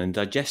digestion and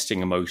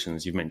digesting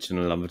emotions. You've mentioned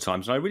a number of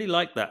times, and I really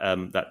like that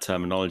that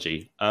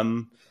terminology.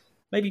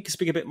 Maybe you could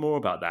speak a bit more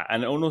about that,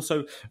 and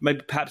also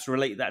maybe perhaps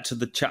relate that to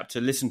the chapter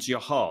 "Listen to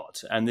Your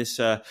Heart" and this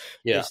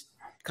this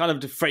kind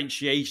of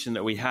differentiation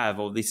that we have,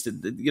 or this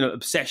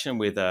obsession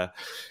with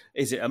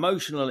is it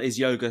emotional? Is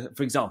yoga,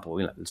 for example,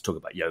 let's talk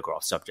about yoga,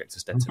 our subject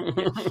ostensibly.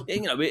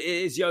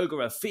 Is yoga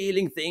a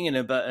feeling thing and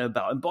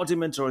about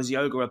embodiment, or is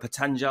yoga a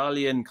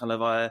Patanjalian kind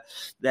of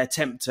their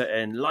attempt at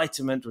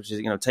enlightenment, which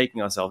is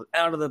taking ourselves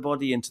out of the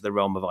body into the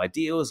realm of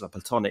ideals, a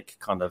Platonic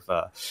kind of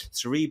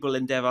cerebral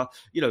endeavor,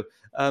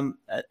 and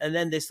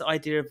then this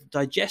idea of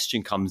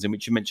digestion comes in,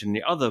 which you mentioned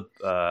in the other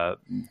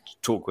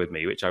talk with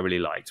me, which I really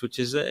liked, which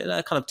is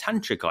a kind of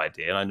tantric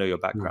idea. And I know your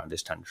background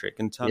is tantric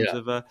in terms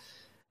of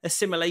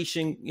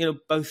assimilation,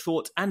 both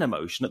thought and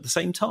emotion at the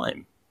same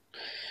time.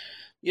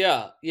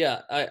 Yeah.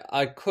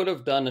 I could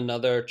have done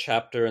another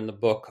chapter in the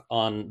book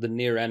on the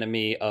near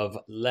enemy of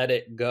let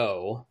it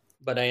go,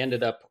 but I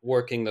ended up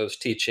working those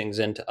teachings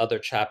into other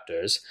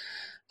chapters.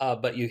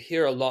 But you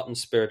hear a lot in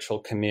spiritual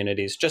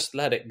communities, just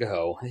let it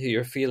go.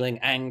 You're feeling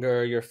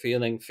anger, you're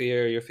feeling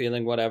fear, you're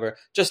feeling whatever,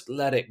 just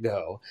let it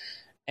go.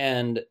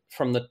 And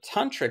from the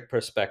tantric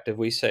perspective,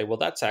 we say, well,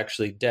 that's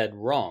actually dead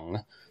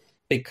wrong,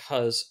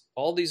 because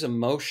all these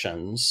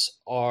emotions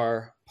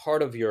are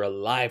part of your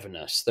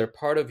aliveness. They're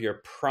part of your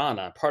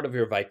prana, part of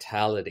your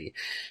vitality.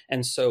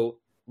 And so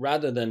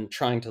rather than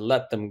trying to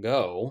let them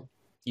go,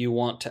 you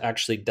want to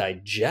actually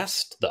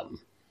digest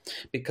them.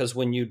 Because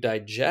when you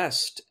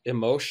digest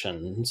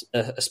emotions,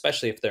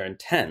 especially if they're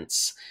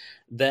intense,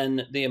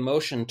 then the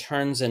emotion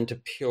turns into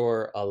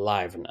pure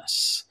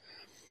aliveness.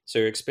 So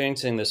you're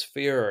experiencing this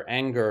fear or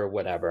anger or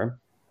whatever.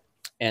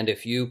 And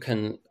if you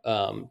can,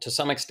 to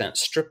some extent,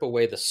 strip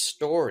away the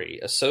story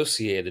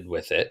associated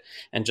with it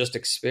and just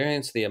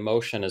experience the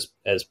emotion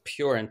as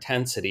pure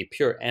intensity,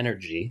 pure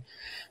energy,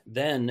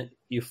 then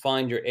you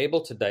find you're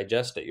able to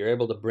digest it. You're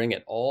able to bring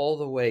it all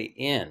the way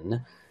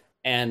in,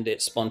 and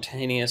it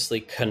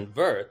spontaneously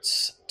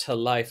converts to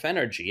life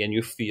energy, and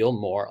you feel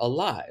more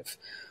alive.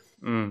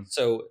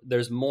 So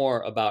there's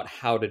more about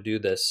how to do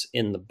this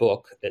in the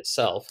book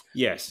itself.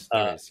 Yes,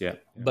 there is, yeah.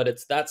 But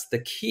that's the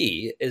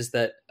key, is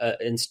that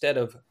instead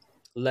of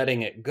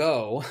letting it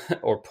go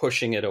or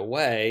pushing it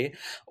away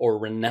or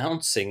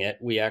renouncing it,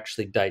 we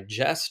actually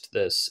digest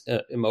this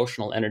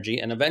emotional energy,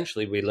 and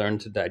eventually we learn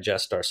to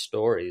digest our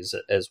stories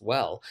as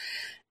well.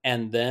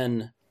 And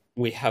then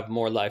we have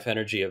more life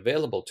energy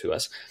available to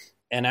us.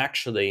 And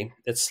actually,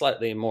 it's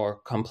slightly more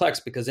complex,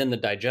 because in the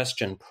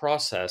digestion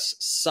process,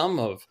 some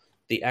of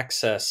the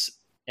excess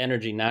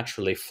energy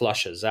naturally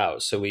flushes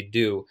out. So we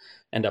do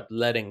end up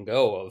letting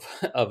go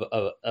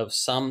of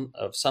some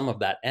of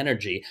that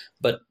energy,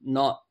 but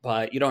not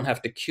by, you don't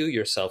have to cue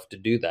yourself to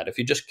do that. If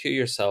you just cue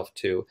yourself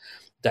to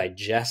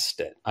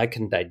digest it, I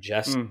can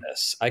digest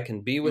this, I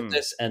can be with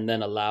this, and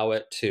then allow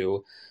it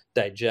to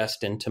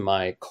digest into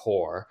my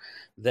core,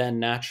 then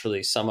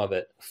naturally some of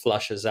it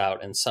flushes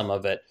out and some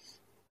of it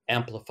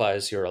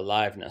amplifies your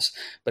aliveness.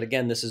 But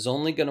again, this is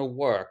only going to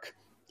work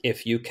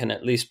if you can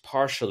at least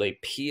partially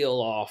peel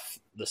off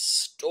the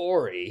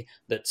story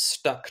that's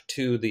stuck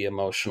to the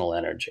emotional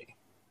energy.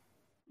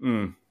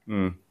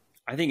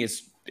 I think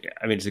it's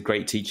a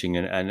great teaching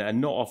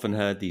and not often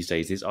heard these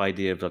days, this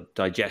idea of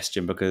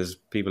digestion, because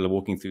people are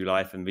walking through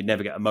life and we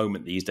never get a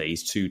moment these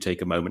days to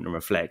take a moment and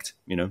reflect,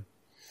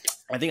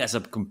 I think that's a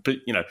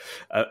complete,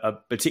 a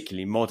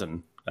particularly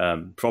modern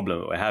problem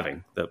that we're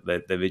having,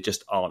 that there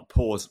just aren't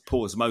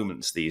pause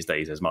moments these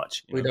days as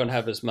much. We don't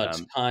have as much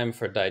time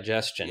for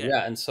digestion.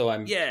 Yeah. And so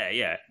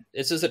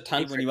this is a tantric.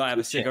 Even when you might have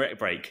a cigarette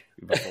break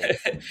before.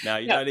 Now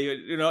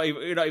you're not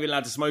even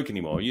allowed to smoke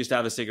anymore. You used to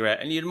have a cigarette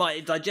and you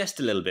might digest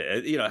a little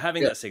bit.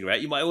 Having that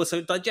cigarette, you might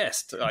also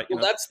digest. Right?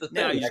 That's the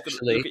thing. Now you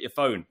just look at your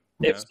phone.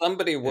 If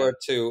somebody were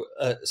to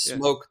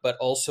smoke but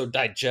also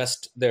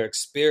digest their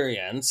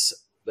experience,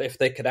 if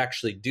they could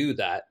actually do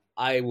that,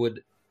 I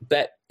would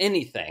bet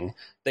anything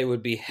they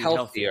would be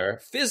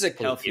healthier,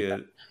 physically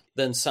even,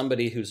 than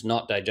somebody who's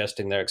not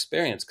digesting their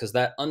experience, because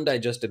that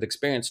undigested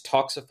experience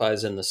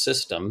toxifies in the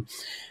system,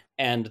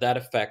 and that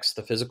affects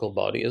the physical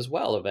body as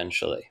well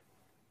eventually.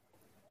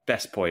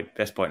 Best point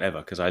ever,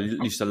 because I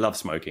used to love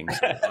smoking.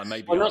 So I'm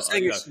not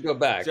saying you should go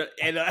back.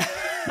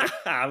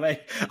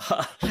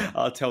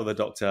 I'll tell the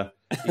doctor.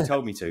 He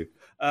told me to.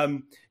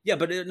 Yeah,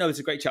 but no, it's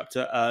a great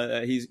chapter.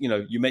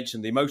 You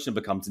mentioned the emotion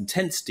becomes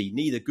intensity,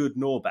 neither good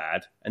nor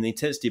bad, and the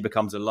intensity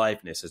becomes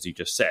aliveness, as you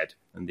just said,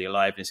 and the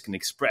aliveness can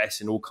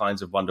express in all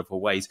kinds of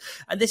wonderful ways.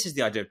 And this is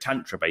the idea of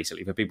tantra,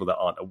 basically, for people that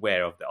aren't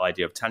aware of the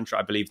idea of tantra.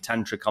 I believe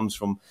tantra comes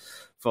from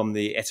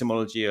the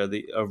etymology or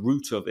the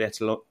root of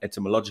the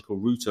etymological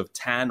root of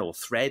tan or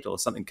thread or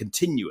something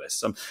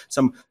continuous,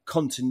 some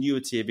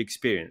continuity of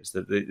experience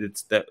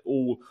that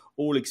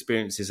all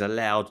experience is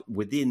allowed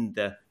within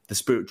the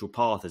spiritual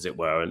path, as it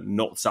were, and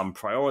not some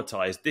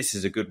prioritized, this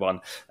is a good one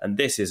and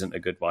this isn't a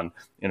good one,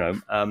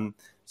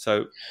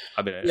 So,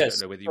 I mean, yes, I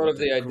don't know whether you sort want of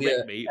the to idea.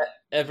 correct me.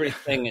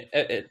 Everything.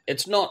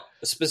 It's not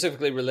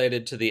specifically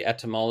related to the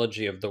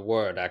etymology of the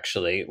word,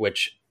 actually,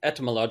 which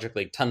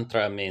etymologically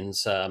tantra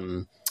means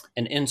an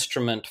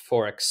instrument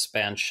for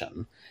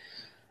expansion.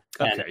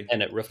 Okay.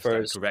 And it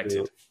refers to,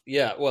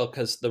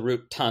 because the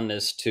root tan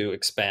is to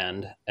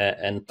expand,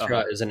 and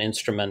tra is an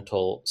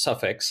instrumental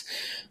suffix.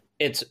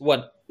 It's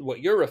what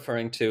you're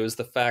referring to is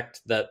the fact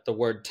that the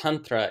word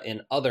tantra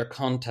in other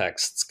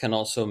contexts can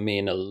also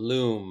mean a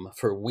loom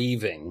for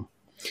weaving.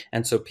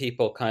 And so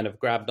people kind of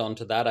grabbed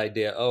onto that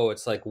idea. Oh,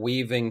 it's like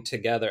weaving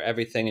together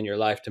everything in your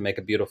life to make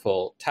a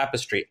beautiful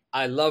tapestry.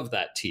 I love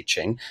that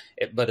teaching,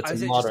 but it's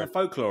just a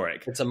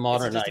folkloric. It's a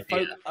modern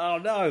idea. Oh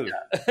no!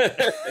 Yeah.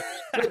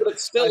 But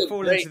it's still I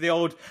fall into the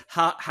old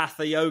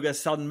Hatha Yoga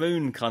Sun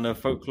Moon kind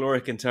of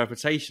folkloric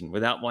interpretation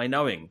without my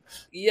knowing.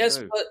 Yes,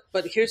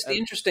 but here's the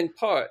interesting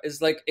part: is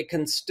like it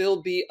can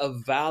still be a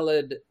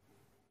valid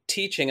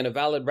teaching and a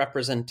valid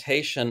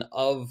representation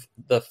of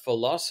the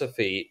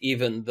philosophy,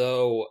 even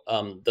though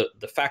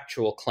the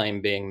factual claim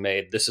being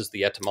made, this is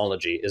the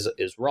etymology,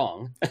 is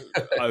wrong.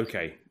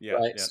 Okay, yeah,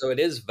 right. Yeah. So it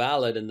is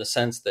valid in the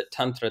sense that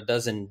Tantra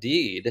does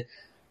indeed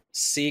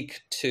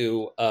seek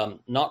to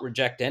not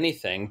reject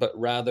anything, but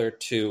rather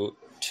to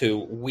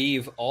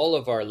weave all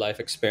of our life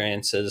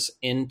experiences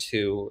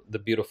into the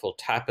beautiful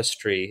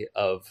tapestry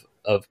of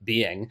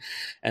being.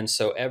 And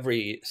so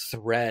every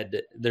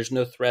thread, there's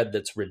no thread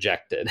that's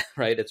rejected,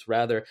 right? It's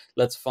rather,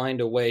 let's find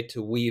a way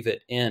to weave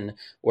it in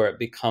where it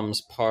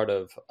becomes part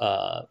of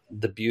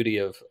the beauty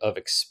of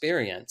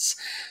experience.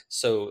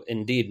 So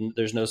indeed,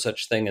 there's no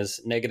such thing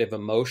as negative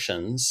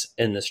emotions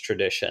in this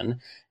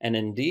tradition. And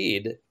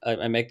indeed,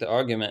 I make the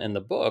argument in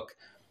the book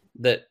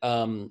that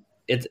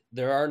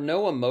there are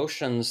no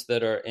emotions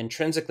that are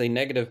intrinsically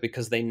negative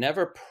because they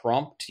never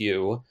prompt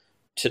you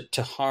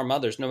to harm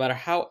others. No matter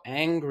how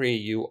angry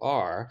you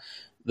are,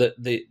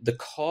 the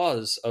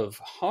cause of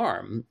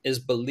harm is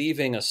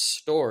believing a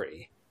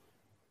story.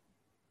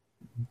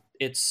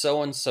 It's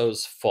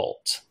so-and-so's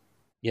fault.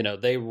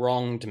 They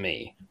wronged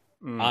me.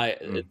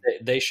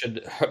 They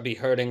should be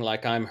hurting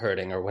like I'm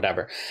hurting or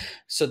whatever.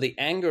 So the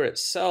anger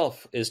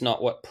itself is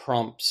not what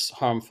prompts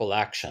harmful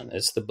action.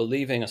 It's the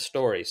believing a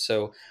story.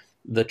 So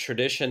the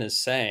tradition is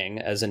saying,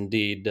 as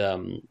indeed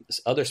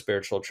other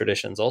spiritual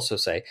traditions also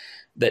say,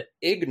 that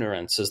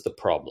ignorance is the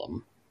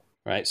problem,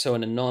 right? So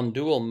in a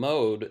non-dual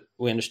mode,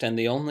 we understand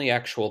the only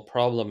actual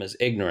problem is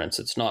ignorance.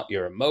 It's not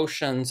your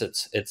emotions.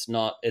 It's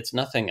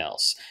nothing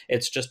else.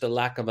 It's just a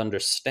lack of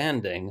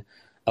understanding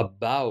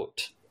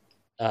about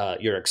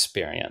your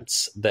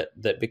experience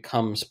that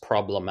becomes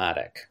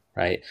problematic,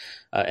 right?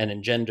 And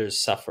engenders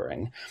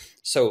suffering.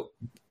 So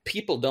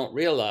people don't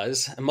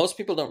realize, and most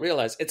people don't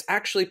realize, it's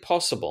actually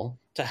possible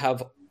to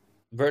have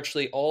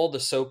virtually all the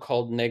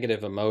so-called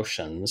negative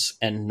emotions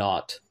and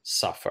not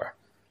suffer.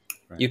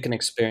 Right. You can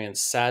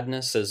experience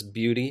sadness as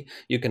beauty.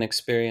 You can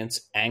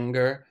experience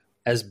anger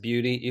as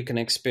beauty. You can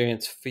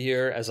experience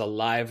fear as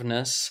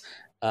aliveness,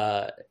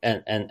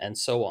 and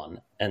so on.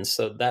 And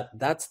so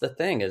that's the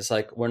thing, is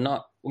like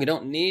we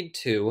don't need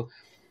to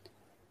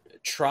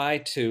try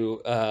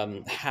to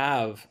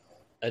have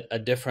a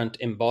different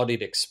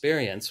embodied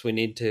experience. We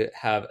need to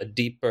have a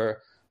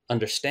deeper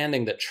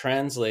understanding that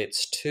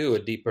translates to a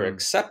deeper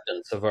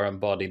acceptance of our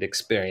embodied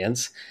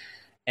experience.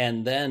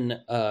 And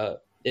then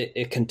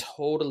it can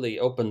totally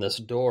open this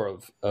door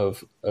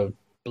of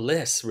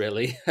bliss,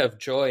 really, of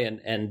joy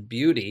and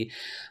beauty,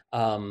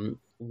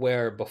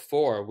 where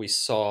before we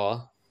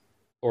saw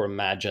or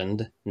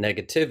imagined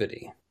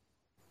negativity.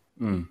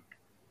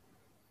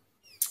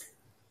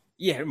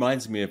 Yeah, it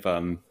reminds me of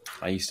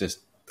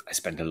I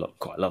spent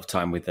quite a lot of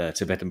time with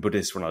Tibetan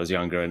Buddhists when I was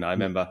younger, and I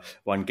remember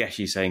one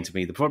Geshe saying to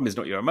me, the problem is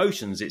not your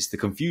emotions, it's the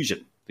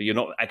confusion, that you're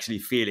not actually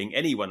feeling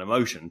any one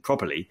emotion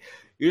properly.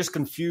 You're just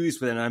confused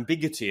with an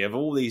ambiguity of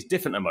all these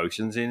different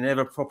emotions and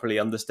never properly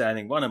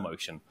understanding one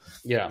emotion.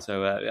 Yeah.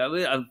 So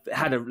it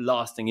had a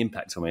lasting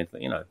impact on me,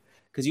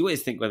 because you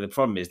always think, well, the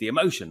problem is the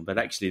emotion, but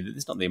actually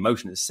it's not the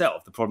emotion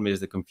itself. The problem is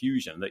the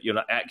confusion, that you're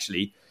not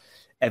actually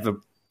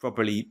ever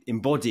properly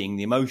embodying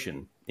the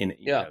emotion in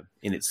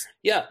its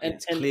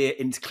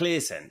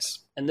clear sense.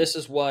 And this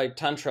is why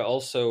Tantra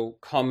also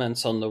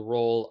comments on the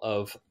role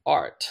of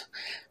art,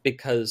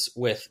 because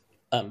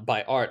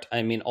by art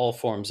I mean all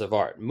forms of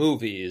art: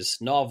 movies,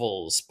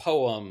 novels,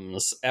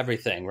 poems,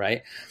 everything,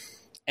 right?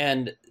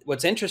 And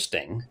what's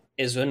interesting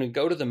is when we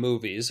go to the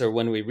movies or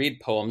when we read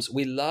poems,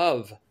 we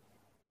love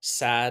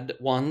sad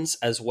ones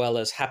as well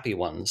as happy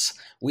ones.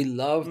 We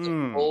love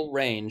the full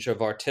range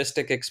of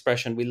artistic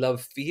expression. We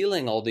love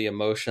feeling all the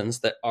emotions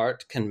that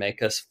art can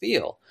make us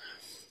feel.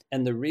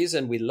 And the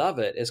reason we love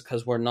it is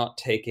because we're not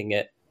taking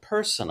it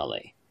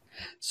personally.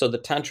 So the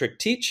tantric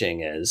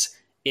teaching is,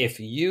 if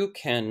you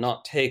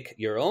cannot take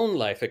your own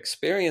life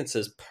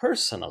experiences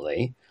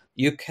personally,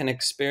 you can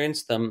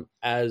experience them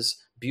as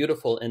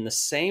beautiful in the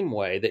same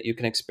way that you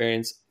can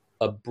experience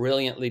a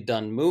brilliantly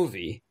done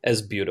movie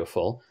as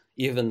beautiful,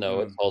 even though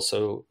it's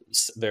also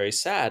very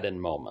sad in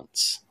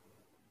moments.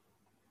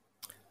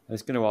 I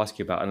was going to ask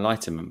you about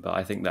enlightenment, but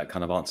I think that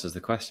kind of answers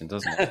the question,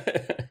 doesn't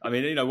it? I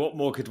mean, what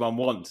more could one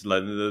want?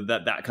 Like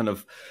that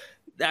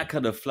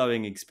kind of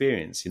flowing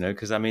experience,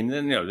 because I mean,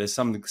 there's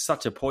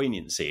such a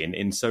poignancy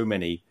in so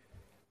many,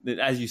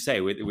 as you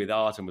say, with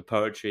art and with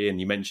poetry. And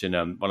you mentioned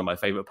one of my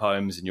favorite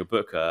poems in your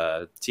book,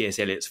 T.S.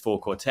 Eliot's Four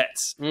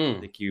Quartets. I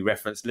think you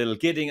referenced Little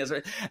Gidding.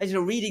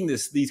 And reading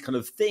these kind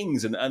of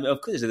things, and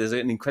of course there's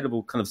an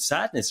incredible kind of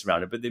sadness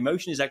around it, but the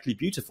emotion is actually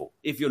beautiful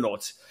if you're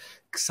not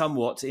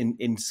somewhat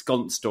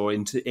ensconced or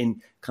in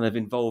kind of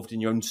involved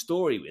in your own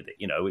story with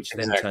it, which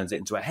then turns it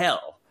into a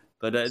hell.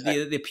 But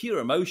the pure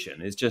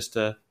emotion is just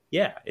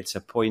it's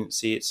a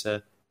poignancy,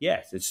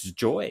 it's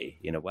joy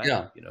in a way.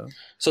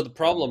 So the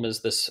problem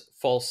is this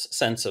false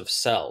sense of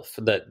self,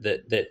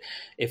 that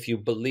if you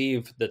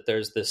believe that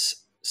there's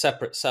this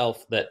separate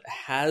self that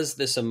has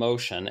this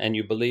emotion, and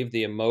you believe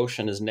the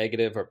emotion is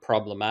negative or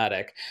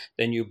problematic,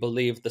 then you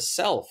believe the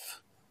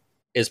self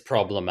is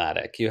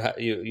problematic.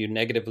 You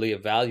negatively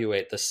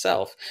evaluate the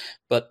self,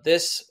 but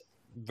this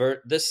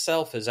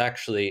self is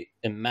actually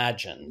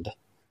imagined.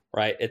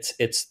 Right?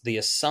 It's the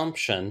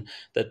assumption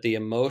that the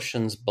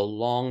emotions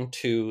belong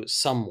to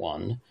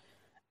someone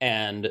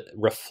and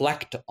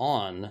reflect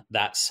on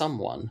that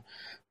someone.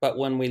 But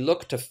when we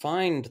look to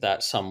find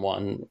that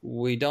someone,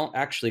 we don't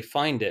actually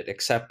find it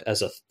except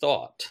as a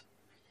thought.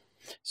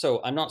 So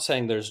I'm not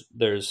saying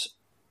there's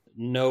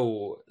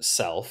no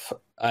self.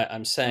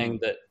 I'm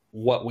saying that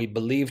what we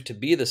believe to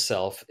be the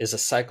self is a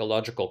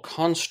psychological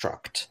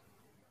construct.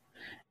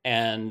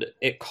 And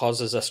it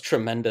causes us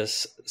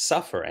tremendous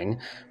suffering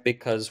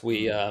because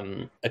we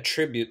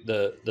attribute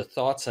the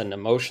thoughts and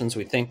emotions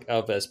we think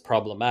of as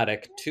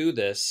problematic to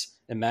this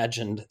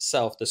imagined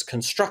self, this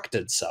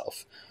constructed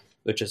self,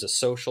 which is a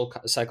social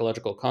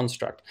psychological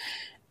construct.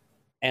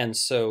 And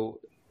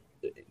so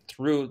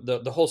through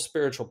the whole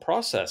spiritual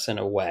process, in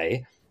a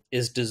way,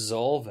 is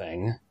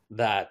dissolving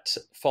that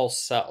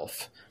false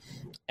self.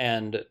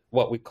 And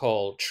what we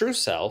call true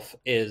self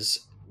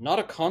is not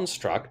a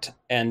construct,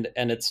 and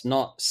it's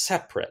not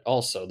separate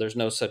also. There's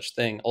no such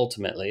thing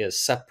ultimately as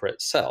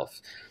separate self.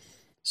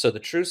 So the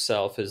true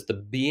self is the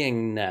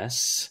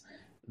beingness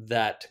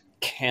that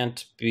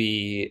can't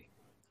be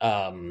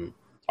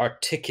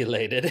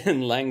articulated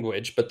in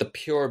language, but the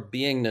pure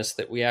beingness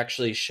that we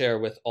actually share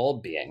with all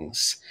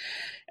beings.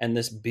 And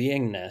this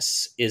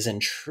beingness is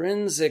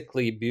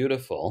intrinsically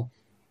beautiful,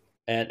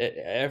 and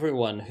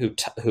everyone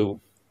who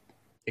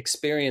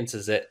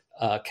experiences it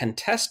can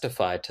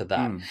testify to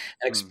that. And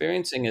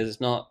experiencing is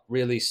not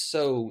really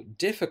so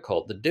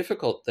difficult. The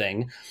difficult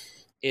thing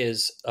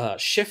is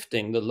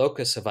shifting the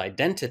locus of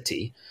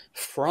identity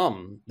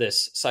from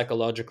this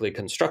psychologically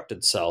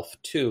constructed self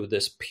to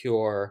this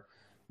pure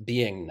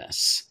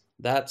beingness.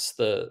 That's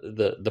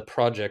the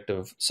project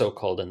of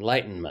so-called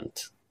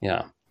enlightenment.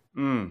 Yeah.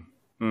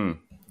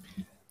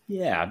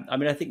 Yeah. I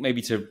mean, I think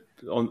maybe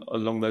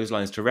along those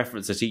lines, to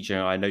reference a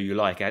teacher I know you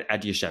like,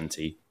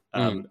 Adyashanti,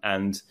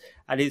 and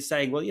he's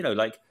saying, well,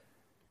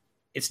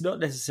 it's not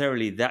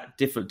necessarily that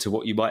different to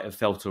what you might have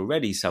felt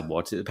already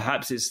somewhat.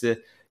 Perhaps it's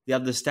the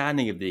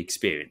understanding of the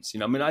experience.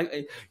 I mean,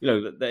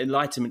 the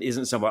enlightenment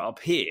isn't somewhere up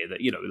here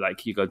that,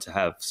 you're going to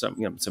have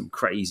some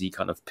crazy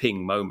kind of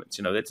ping moments.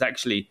 It's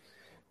actually,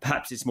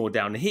 perhaps it's more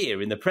down here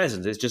in the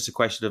present. It's just a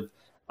question of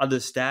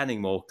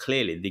understanding more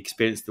clearly the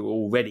experience that we're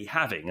already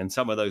having. And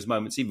some of those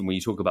moments, even when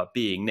you talk about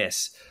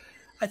beingness,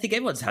 I think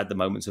everyone's had the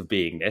moments of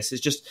beingness. It's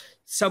just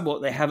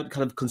somewhat they haven't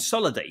kind of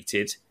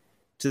consolidated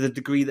to the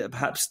degree that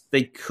perhaps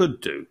they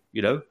could do,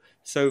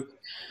 So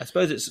I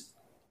suppose it's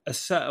a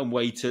certain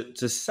way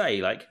to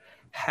say,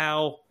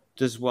 how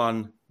does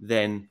one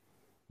then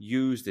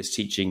use this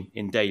teaching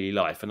in daily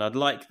life? And I'd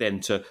like then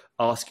to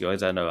ask you,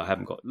 as I know I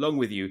haven't got long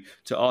with you,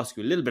 to ask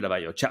you a little bit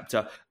about your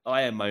chapter,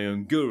 I Am My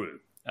Own Guru.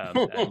 And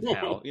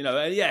how,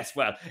 yes,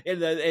 well,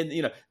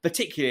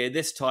 particularly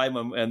this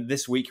time and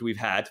this week we've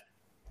had,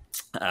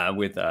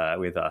 with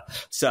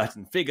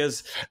certain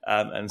figures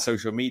and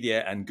social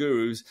media and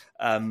gurus,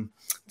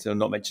 to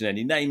not mention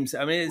any names.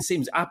 I mean, it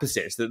seems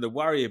opposites that the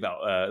worry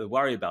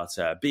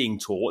about being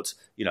taught,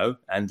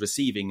 and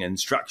receiving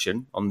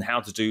instruction on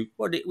how to do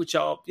which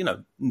are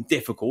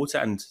difficult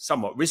and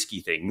somewhat risky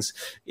things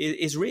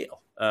is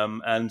real.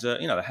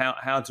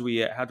 How do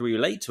we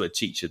relate to a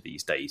teacher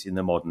these days in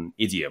the modern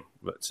idiom,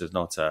 which is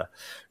not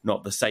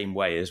the same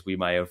way as we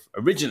may have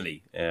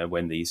originally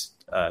when these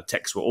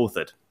texts were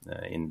authored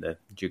in the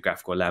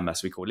geographical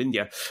landmass we call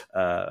India,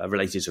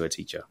 related to a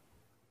teacher?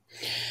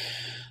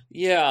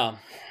 Yeah,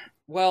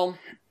 well,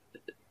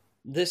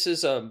 This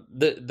is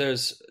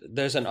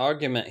there's an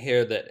argument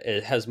here that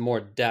it has more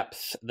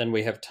depth than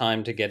we have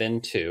time to get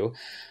into,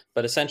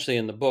 but essentially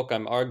in the book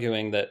I'm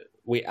arguing that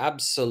we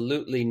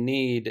absolutely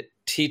need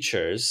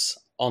teachers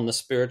on the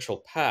spiritual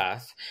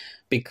path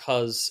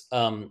because,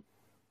 to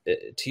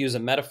use a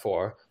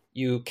metaphor,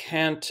 you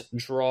can't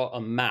draw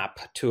a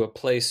map to a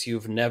place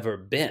you've never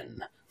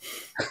been.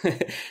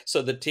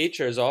 So the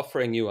teacher is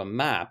offering you a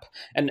map,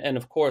 and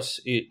of course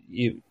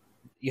you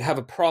have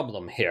a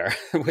problem here,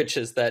 which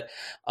is that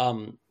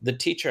the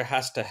teacher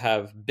has to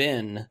have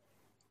been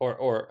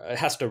or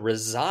has to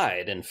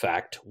reside, in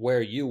fact,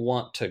 where you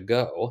want to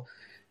go.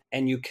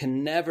 And you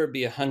can never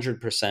be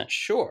 100%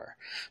 sure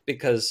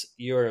because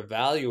you're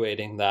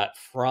evaluating that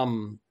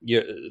from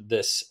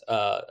this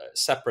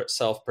separate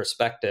self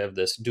perspective,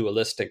 this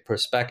dualistic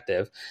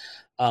perspective.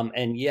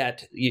 And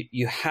yet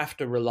you have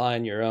to rely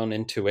on your own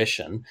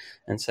intuition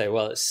and say,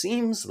 well, it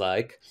seems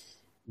like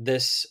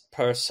this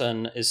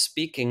person is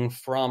speaking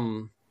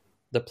from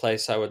the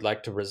place I would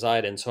like to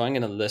reside in, so I'm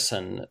going to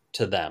listen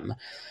to them.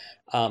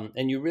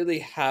 And you really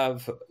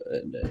have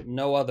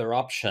no other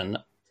option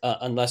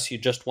unless you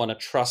just want to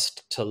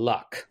trust to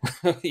luck,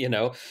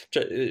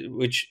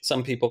 which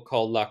some people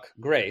call luck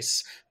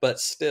grace. But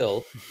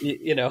still,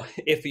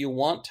 if you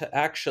want to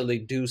actually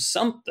do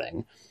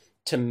something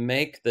to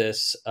make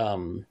this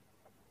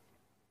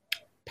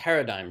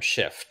paradigm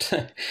shift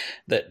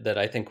that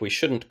I think we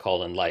shouldn't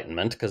call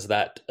enlightenment because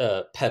that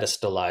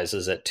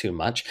pedestalizes it too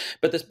much.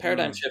 But this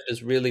paradigm shift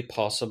is really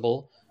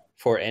possible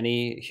for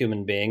any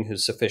human being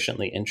who's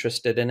sufficiently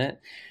interested in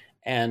it.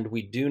 And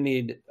we do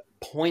need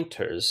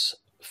pointers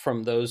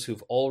from those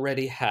who've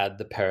already had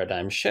the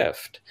paradigm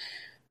shift.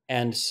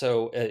 And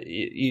so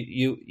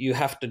you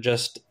have to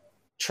just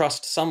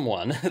trust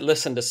someone,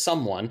 listen to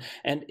someone.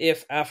 And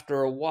if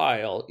after a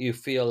while you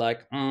feel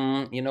like,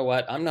 you know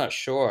what, I'm not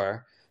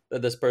sure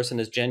that this person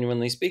is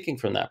genuinely speaking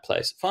from that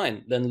place,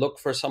 fine, then look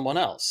for someone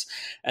else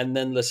and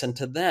then listen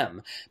to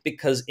them.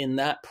 Because in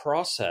that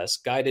process,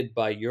 guided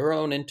by your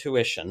own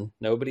intuition,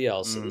 nobody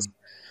else's,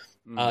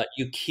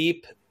 you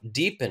keep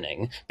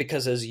deepening,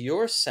 because as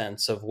your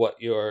sense of what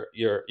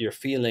you're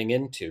feeling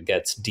into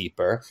gets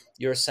deeper,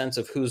 your sense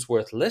of who's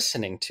worth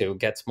listening to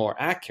gets more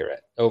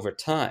accurate over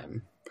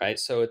time, right?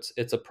 So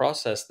it's a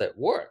process that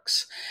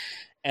works.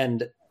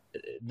 And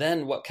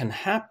then what can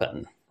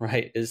happen,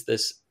 right, is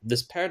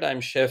this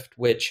paradigm shift,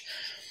 which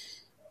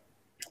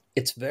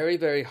it's very,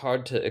 very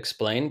hard to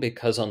explain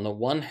because on the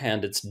one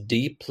hand, it's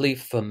deeply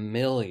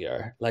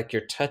familiar, like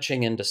you're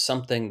touching into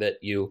something that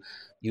you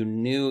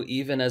knew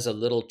even as a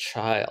little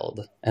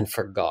child and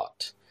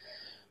forgot.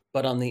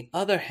 But on the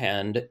other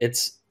hand,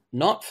 it's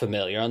not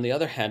familiar. On the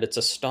other hand, it's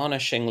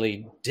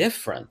astonishingly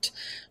different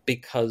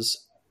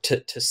because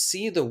to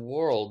see the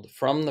world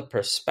from the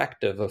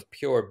perspective of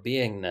pure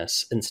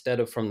beingness instead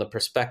of from the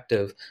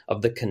perspective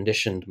of the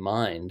conditioned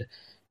mind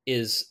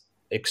is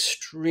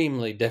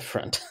extremely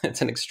different.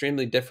 It's an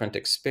extremely different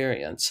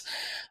experience,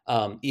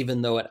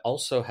 even though it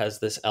also has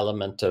this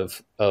element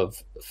of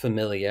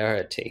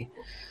familiarity.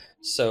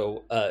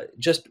 So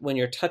just when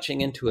you're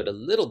touching into it a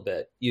little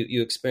bit,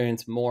 you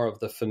experience more of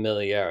the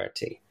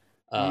familiarity.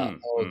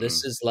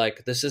 This is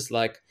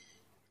like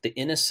the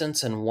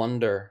innocence and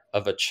wonder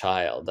of a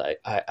child.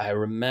 I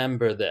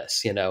remember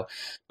this,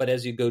 but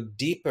as you go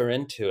deeper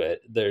into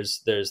it,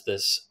 there's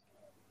this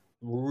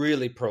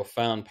really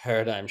profound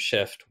paradigm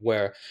shift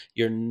where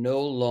you're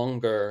no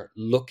longer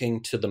looking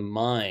to the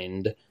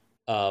mind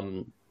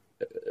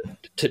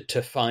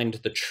to find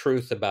the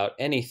truth about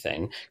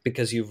anything,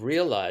 because you've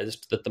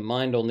realized that the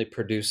mind only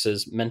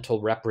produces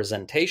mental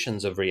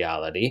representations of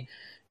reality.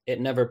 It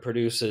never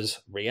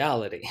produces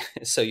reality.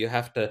 So you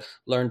have to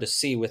learn to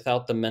see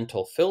without the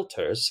mental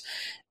filters.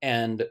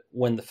 And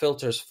when the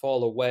filters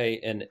fall away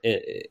and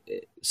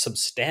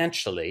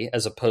substantially,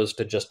 as opposed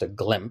to just a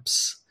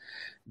glimpse,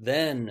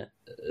 then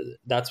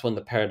that's when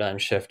the paradigm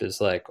shift is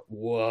like,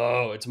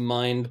 whoa, it's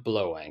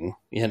mind-blowing.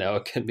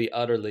 It can be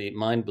utterly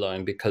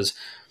mind-blowing because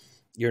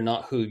you're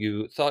not who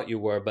you thought you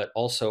were, but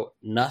also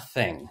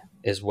nothing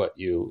is what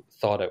you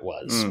thought it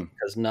was,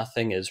 because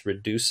nothing is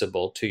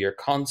reducible to your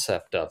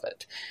concept of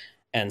it.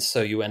 And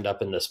so you end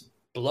up in this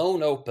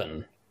blown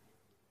open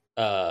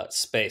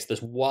space,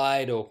 this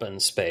wide open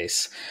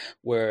space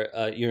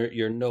where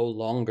you're no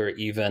longer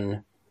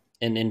even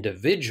an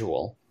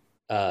individual.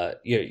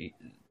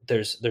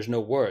 There's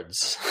no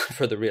words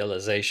for the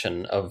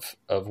realization of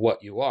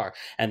what you are.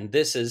 And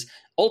this is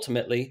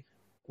ultimately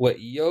what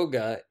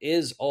yoga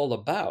is all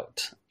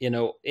about.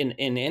 In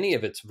any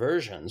of its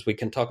versions, we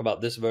can talk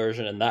about this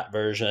version and that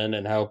version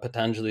and how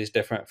Patanjali is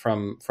different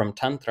from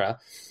Tantra,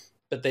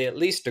 but they at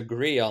least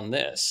agree on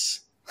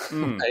this,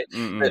 right?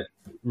 That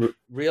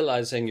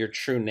realizing your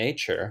true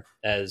nature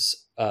as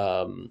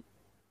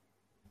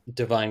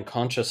divine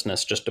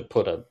consciousness, just to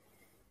put a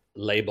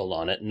label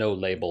on it, no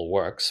label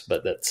works,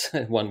 but that's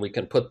one we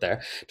can put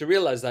there. To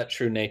realize that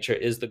true nature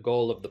is the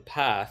goal of the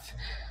path.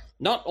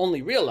 Not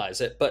only realize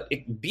it, but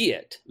be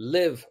it,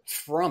 live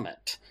from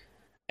it.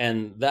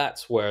 And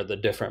that's where the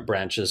different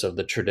branches of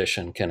the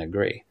tradition can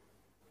agree.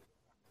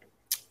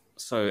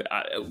 So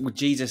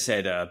Jesus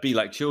said, "Be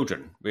like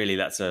children." Really,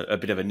 that's a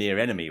bit of a near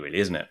enemy, really,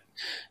 isn't it?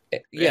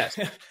 Yes,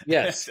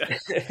 yes,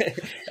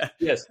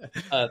 yes.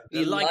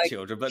 Be Like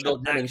children, but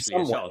not children in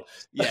actually a some child.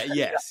 ways. Yeah,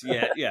 yes,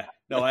 yeah.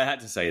 No, I had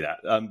to say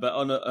that. But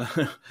on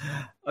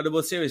on a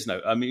more serious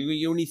note, I mean,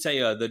 you only say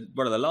that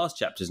one of the last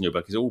chapters in your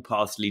book is all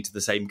paths lead to the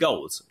same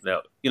goals.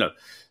 Now,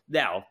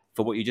 now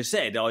for what you just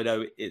said, I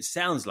know it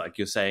sounds like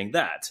you're saying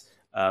that,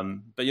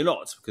 but you're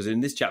not, because in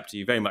this chapter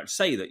you very much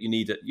say that you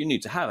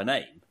need to have an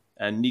aim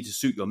and need to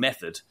suit your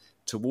method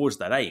towards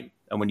that aim.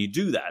 And when you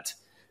do that,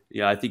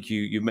 I think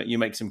you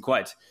make some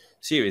quite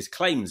serious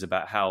claims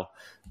about how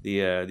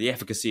the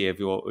efficacy of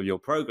your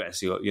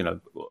progress,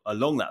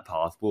 along that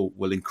path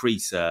will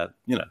increase,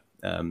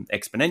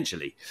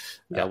 exponentially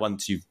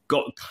once you've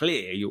got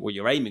clear what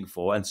you're aiming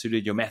for and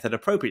suited your method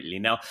appropriately.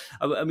 Now,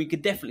 I mean,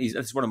 could definitely,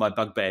 that's one of my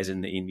bugbears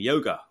in the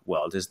yoga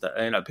world, is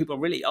that people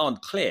really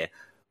aren't clear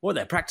what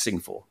they're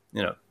practicing for,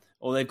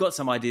 or they've got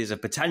some ideas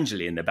of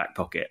Patanjali in their back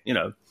pocket,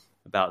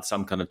 about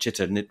some kind of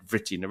chitta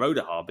vritti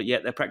nirodha, but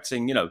yet they're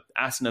practicing,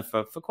 asana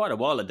for quite a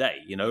while a day,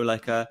 and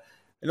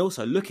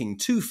also looking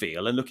to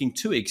feel and looking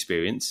to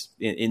experience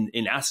in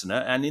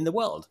asana and in the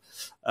world.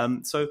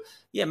 So,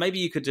 maybe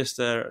you could just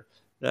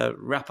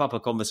wrap up a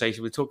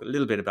conversation. We'll talk a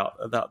little bit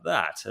about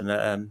that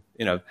and,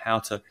 how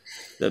to,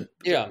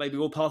 maybe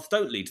all paths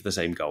don't lead to the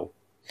same goal.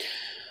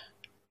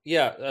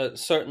 Yeah,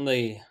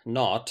 certainly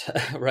not,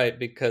 right?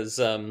 Because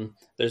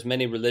there's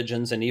many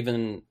religions and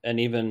even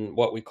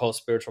what we call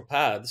spiritual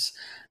paths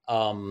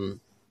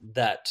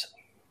that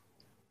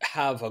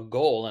have a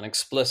goal, an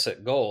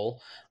explicit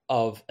goal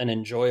of an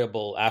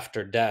enjoyable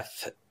after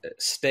death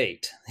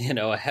state,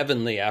 a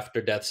heavenly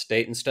after death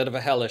state instead of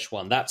a hellish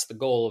one. That's the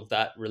goal of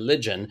that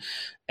religion.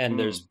 And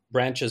there's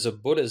branches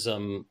of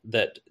Buddhism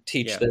that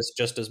teach this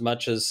just as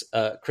much as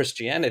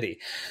Christianity.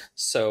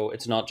 So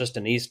it's not just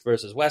an East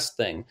versus West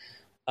thing.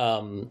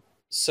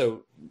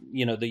 So,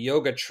 the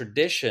yoga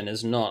tradition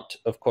is not,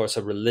 of course,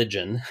 a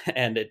religion,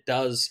 and it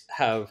does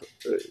have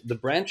the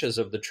branches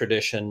of the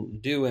tradition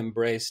do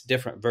embrace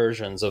different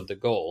versions of the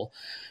goal,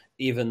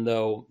 even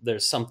though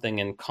there's something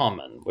in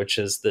common, which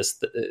is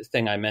this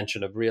thing I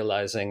mentioned of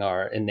realizing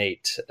our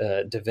innate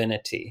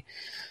divinity.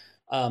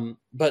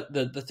 But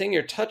the thing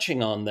you're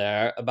touching on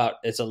there about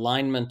its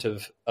alignment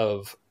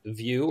of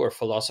view or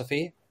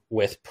philosophy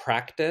with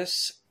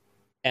practice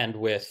and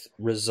with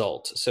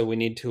result. So we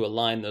need to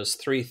align those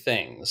three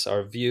things: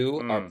 our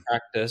view, our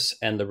practice,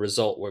 and the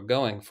result we're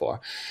going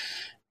for.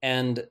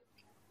 And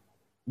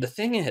the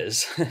thing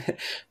is,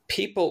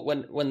 people,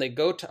 when they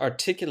go to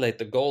articulate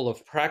the goal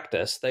of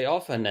practice, they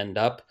often end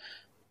up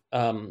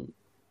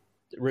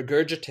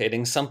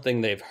regurgitating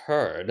something they've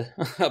heard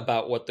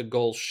about what the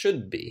goal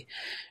should be.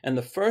 And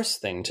the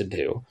first thing to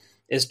do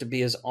is to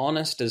be as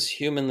honest as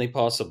humanly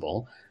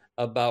possible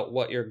about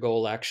what your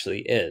goal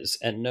actually is,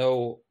 and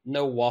no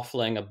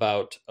waffling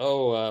about,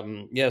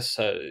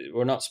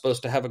 we're not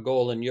supposed to have a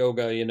goal in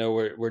yoga,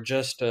 we're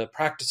just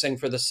practicing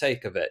for the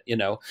sake of it,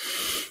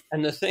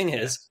 And the thing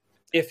is,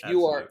 if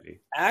you are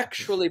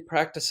actually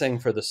practicing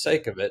for the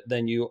sake of it,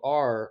 then you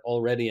are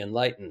already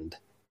enlightened.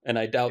 And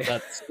I doubt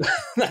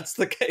that's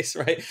the case,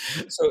 right?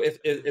 So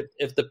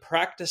if the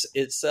practice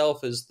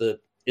itself is the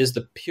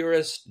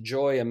purest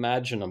joy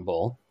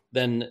imaginable,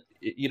 then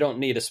you don't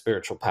need a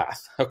spiritual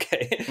path,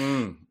 okay?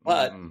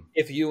 But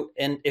if you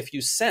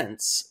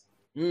sense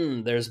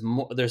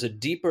there's a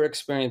deeper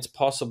experience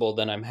possible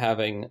than I'm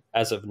having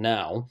as of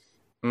now,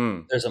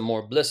 there's a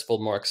more blissful,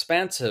 more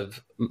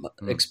expansive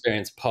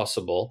experience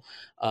possible,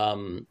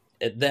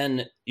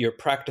 then you're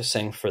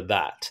practicing for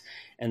that.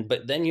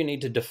 But then you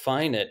need to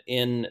define it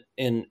in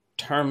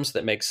terms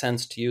that make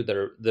sense to you,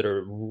 that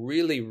are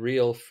really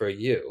real for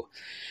you.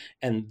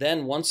 And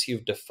then once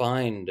you've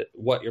defined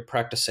what you're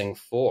practicing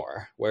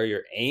for, where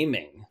you're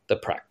aiming the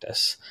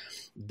practice,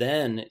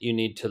 then you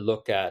need to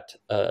look at,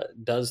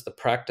 does the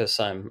practice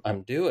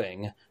I'm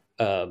doing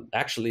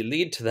actually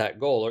lead to that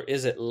goal, or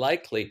is it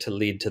likely to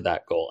lead to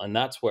that goal? And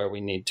that's where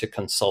we need to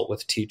consult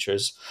with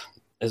teachers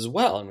as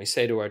well. And we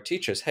say to our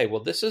teachers, hey,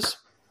 well, this is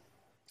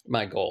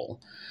my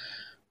goal.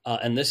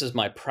 And this is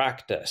my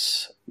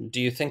practice. Do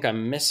you think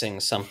I'm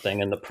missing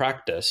something in the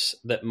practice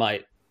that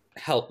might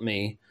help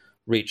me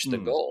reach the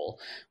goal,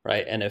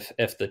 right? And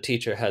if the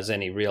teacher has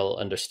any real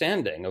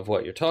understanding of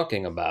what you're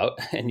talking about,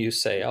 and you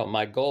say, oh,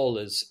 my goal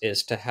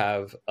is to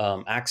have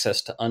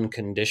access to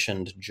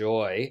unconditioned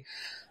joy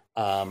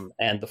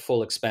and the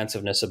full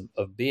expansiveness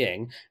of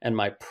being, and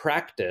my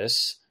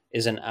practice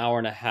is an hour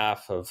and a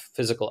half of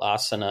physical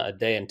asana a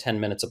day and 10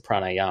 minutes of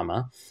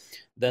pranayama,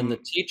 then the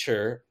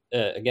teacher,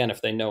 again,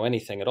 if they know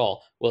anything at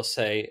all, will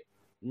say,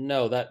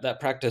 no, that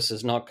practice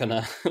is not going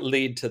to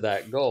lead to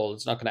that goal.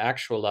 It's not going to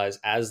actualize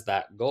as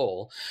that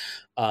goal.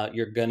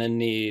 You're going to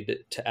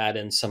need to add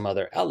in some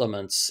other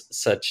elements,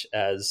 such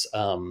as,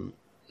 the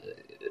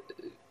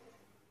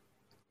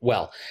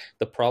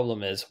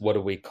problem is, what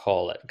do we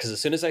call it? Because as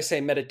soon as I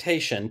say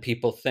meditation,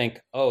 people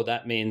think, oh,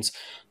 that means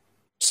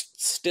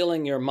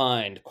stilling your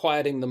mind,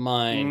 quieting the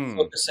mind,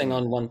 focusing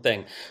on one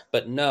thing.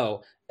 But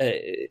no,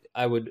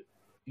 I would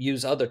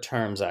use other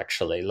terms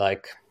actually,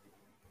 like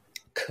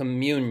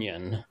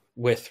communion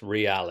with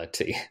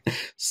reality,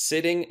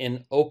 sitting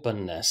in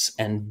openness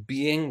and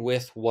being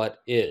with what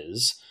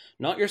is,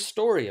 not your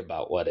story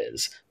about what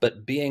is,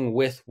 but being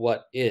with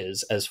what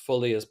is as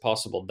fully as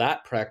possible.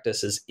 That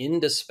practice is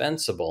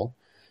indispensable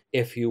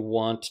if you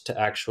want to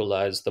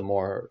actualize the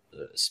more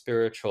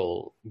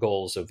spiritual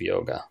goals of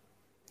yoga.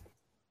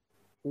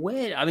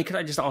 Can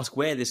I just ask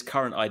where this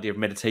current idea of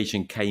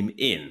meditation came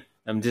in?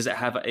 Does it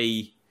have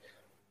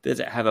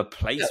a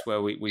place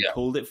where we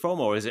pulled it from,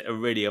 or is it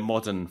really a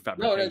modern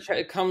fabrication? No,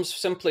 it comes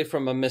simply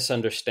from a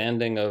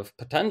misunderstanding of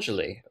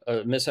Patanjali,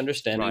 a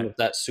misunderstanding of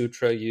that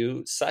sutra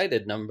you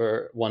cited,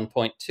 number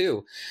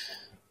 1.2,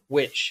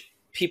 which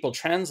people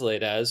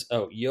translate as,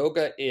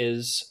 yoga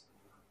is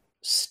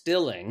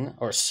stilling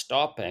or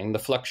stopping the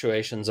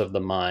fluctuations of the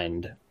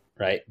mind,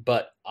 right?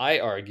 But I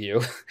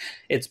argue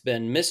it's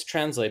been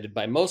mistranslated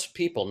by most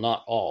people,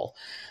 not all.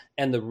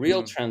 And the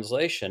real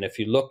translation, if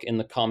you look in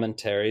the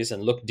commentaries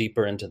and look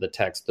deeper into the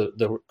text,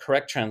 the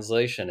correct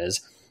translation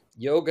is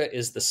yoga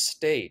is the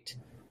state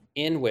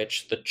in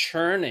which the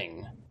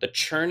churning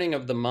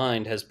of the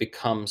mind has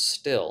become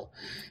still.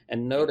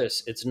 And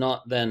notice it's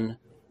not then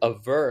a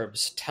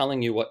verbs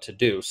telling you what to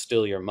do,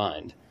 still your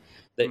mind.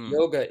 That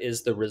yoga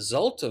is the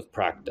result of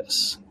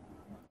practice.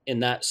 In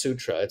that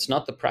sutra, it's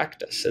not the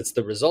practice, it's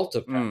the result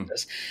of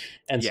practice.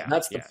 And so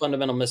that's the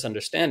fundamental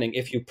misunderstanding.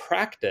 If you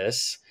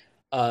practice,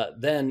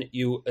 then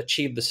you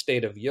achieve the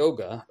state of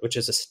yoga, which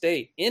is a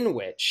state in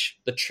which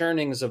the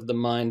churnings of the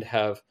mind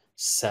have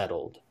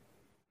settled,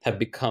 have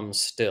become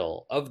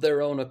still of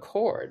their own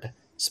accord,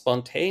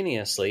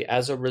 spontaneously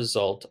as a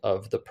result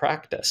of the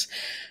practice.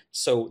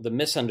 So the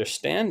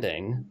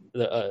misunderstanding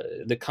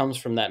that comes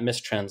from that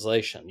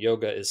mistranslation,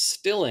 yoga is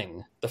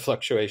stilling the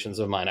fluctuations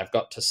of mind. I've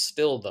got to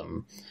still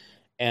them.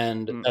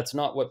 And that's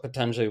not what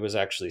Patanjali was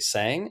actually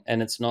saying.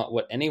 And it's not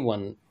what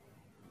anyone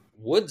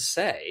would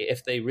say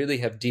if they really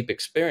have deep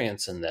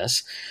experience in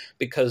this,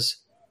 because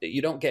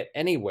you don't get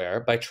anywhere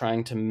by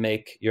trying to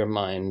make your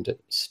mind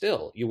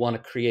still. You want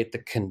to create the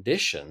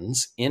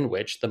conditions in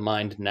which the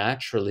mind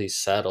naturally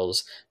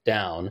settles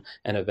down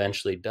and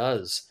eventually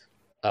does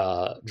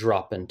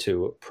drop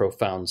into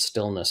profound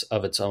stillness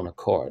of its own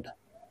accord.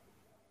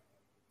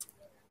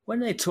 When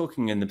they're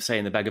talking in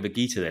the Bhagavad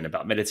Gita then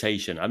about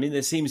meditation, I mean,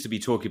 there seems to be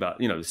talking about,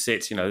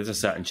 sit, there's a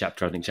certain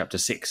chapter, I think chapter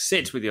 6,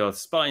 sit with your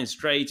spine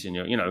straight and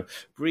you're,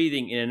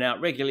 breathing in and out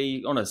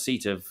regularly on a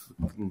seat of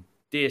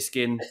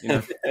deerskin,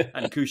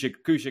 and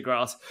kusha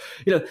grass.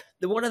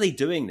 What are they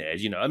doing there?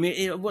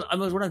 What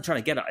I'm trying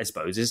to get at, I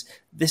suppose, is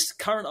this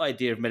current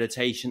idea of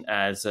meditation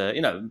as,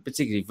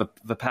 particularly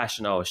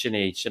Vipassana or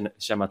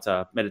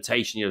Shamatha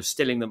meditation,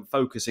 stilling them,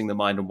 focusing the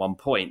mind on one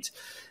point.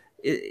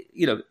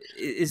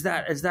 Is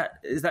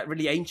that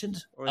really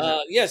ancient?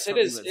 Or yes, it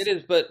is. It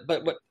is. But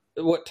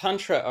what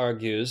Tantra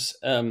argues,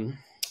 and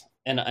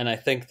I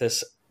think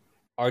this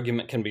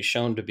argument can be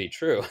shown to be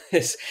true,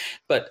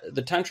 but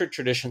the Tantric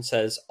tradition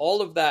says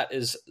all of that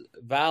is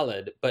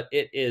valid, but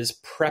it is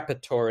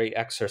preparatory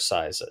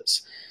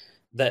exercises.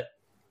 That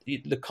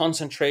the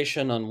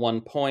concentration on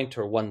one point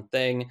or one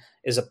thing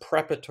is a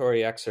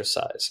preparatory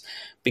exercise,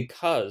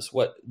 because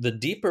what the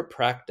deeper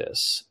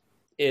practice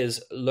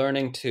is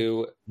learning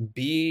to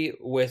be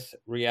with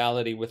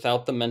reality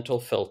without the mental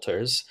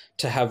filters,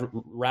 to have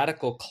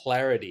radical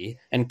clarity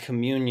and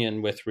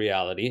communion with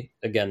reality.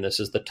 Again, this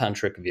is the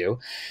Tantric view.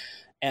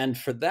 And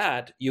for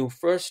that, you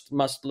first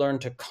must learn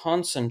to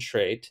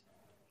concentrate,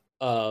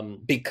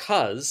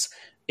 because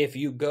if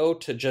you go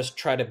to just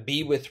try to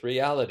be with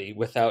reality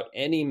without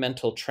any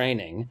mental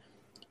training,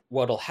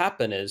 what'll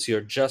happen is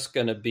you're just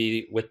going to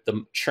be with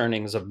the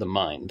churnings of the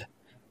mind.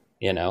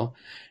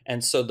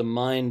 And so the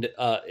mind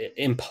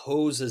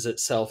imposes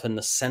itself in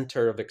the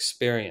center of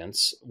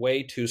experience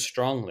way too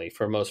strongly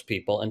for most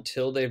people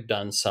until they've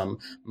done some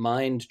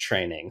mind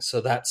training. So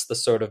that's the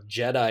sort of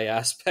Jedi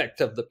aspect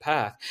of the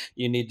path.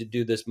 You need to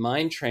do this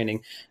mind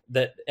training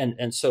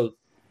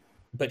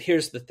but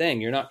here's the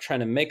thing, you're not trying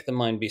to make the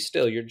mind be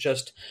still. You're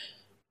just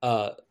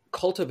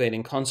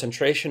cultivating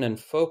concentration and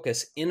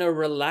focus in a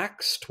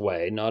relaxed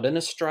way, not in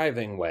a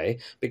striving way,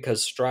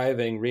 because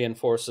striving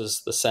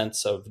reinforces the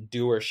sense of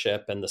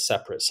doership and the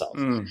separate self.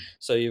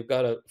 So you've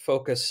got to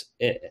focus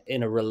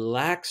in a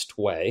relaxed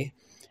way.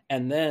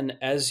 And then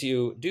as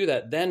you do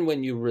that, then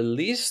when you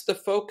release the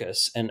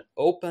focus and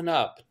open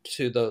up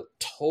to the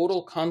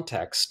total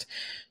context,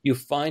 you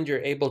find you're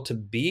able to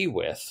be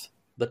with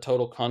the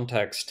total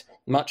context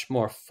much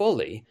more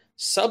fully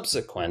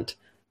subsequent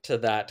to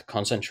that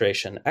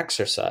concentration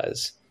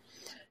exercise.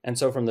 And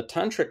so from the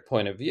Tantric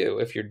point of view,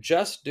 if you're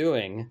just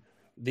doing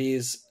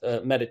these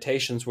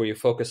meditations where you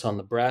focus on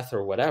the breath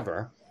or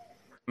whatever,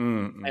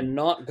 and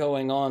not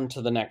going on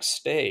to the next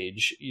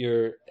stage,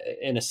 you're,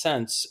 in a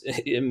sense,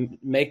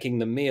 making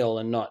the meal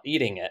and not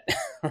eating it,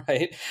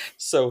 right?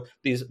 So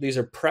these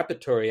are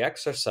preparatory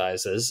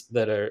exercises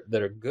that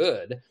are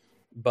good,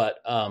 but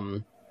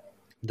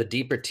the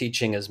deeper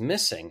teaching is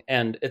missing.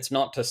 And it's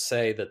not to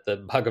say that the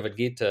Bhagavad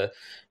Gita,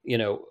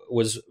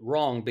 was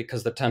wrong,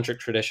 because the tantric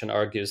tradition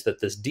argues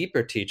that this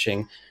deeper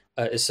teaching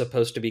is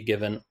supposed to be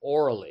given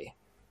orally,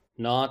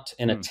 not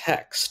in a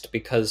text,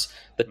 because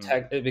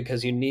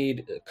because you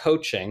need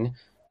coaching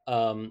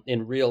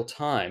in real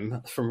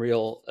time from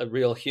a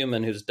real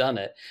human who's done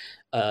it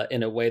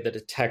in a way that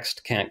a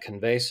text can't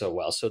convey so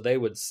well. So they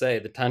would say,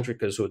 the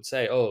tantrikas would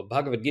say, oh,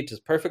 Bhagavad Gita is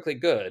perfectly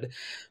good,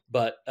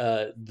 but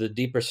the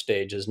deeper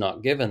stage is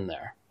not given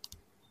there.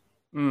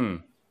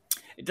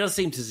 It does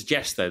seem to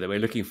suggest, though, that we're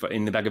looking for,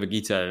 in the Bhagavad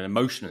Gita, an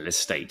emotionalist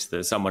state.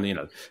 That someone,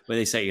 where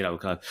they say, kind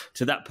of,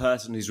 to that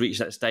person who's reached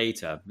that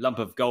state, a lump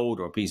of gold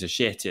or a piece of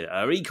shit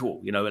are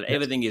equal.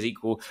 Everything is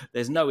equal.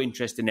 There's no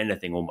interest in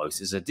anything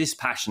almost. It's a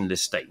dispassionless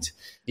state.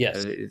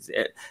 Yes.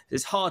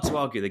 It's hard to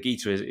argue the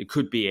Gita it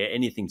could be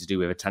anything to do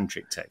with a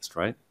tantric text,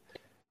 right?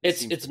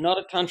 It's not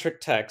a tantric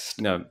text,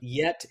 no.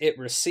 Yet it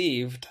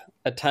received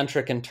a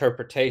tantric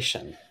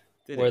interpretation.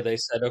 Where they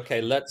said,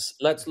 okay, let's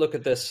look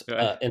at this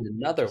in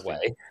another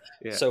way.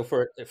 Yeah. So,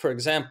 for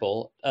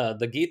example,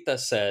 the Gita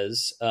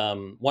says,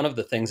 one of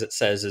the things it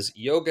says is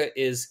yoga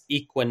is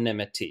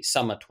equanimity,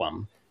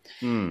 samatvam.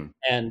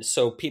 And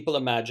so people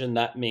imagine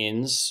that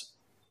means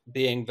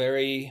being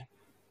very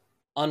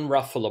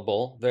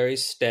unruffleable, very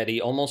steady,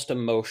 almost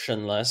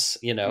emotionless,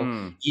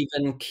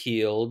 even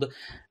keeled.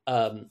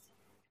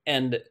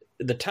 And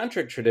the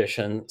tantric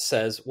tradition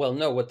says, well,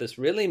 no, what this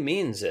really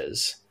means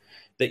is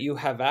that you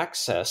have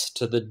access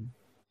to the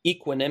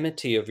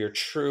equanimity of your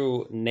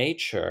true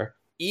nature,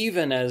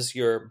 even as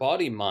your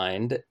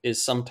body-mind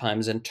is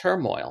sometimes in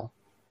turmoil,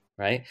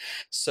 right?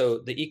 So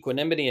the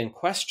equanimity in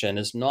question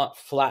is not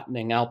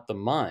flattening out the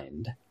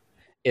mind.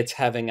 It's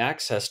having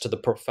access to the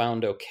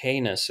profound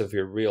okayness of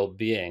your real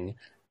being,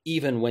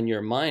 even when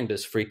your mind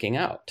is freaking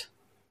out.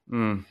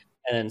 And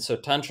so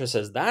Tantra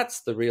says that's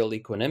the real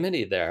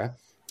equanimity there.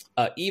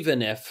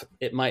 Even if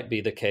it might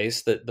be the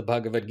case that the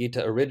Bhagavad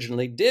Gita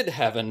originally did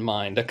have in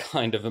mind a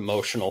kind of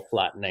emotional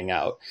flattening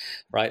out,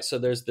 right? So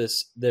there's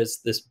this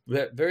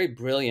very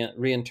brilliant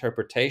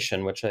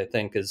reinterpretation, which I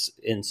think is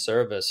in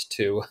service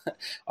to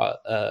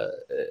a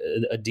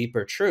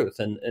deeper truth.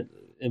 And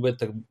with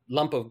the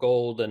lump of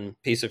gold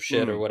and piece of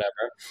shit or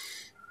whatever,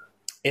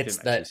 it's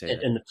that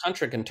in the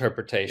tantric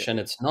interpretation,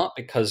 it's not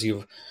because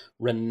you've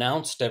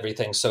renounced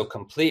everything so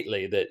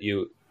completely that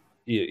you're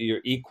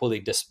equally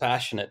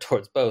dispassionate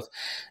towards both.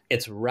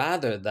 It's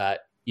rather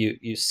that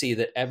you see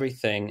that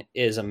everything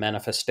is a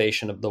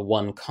manifestation of the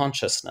one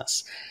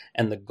consciousness,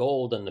 and the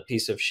gold and the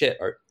piece of shit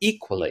are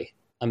equally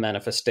a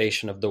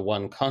manifestation of the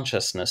one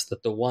consciousness,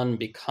 that the one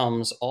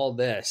becomes all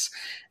this,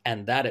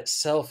 and that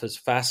itself is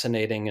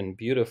fascinating and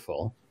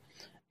beautiful.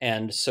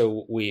 And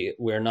so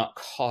we're not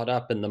caught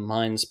up in the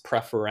mind's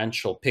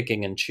preferential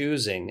picking and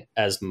choosing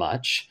as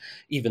much,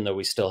 even though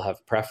we still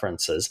have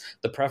preferences.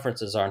 The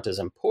preferences aren't as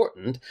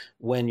important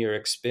when you're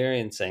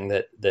experiencing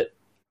that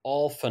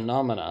all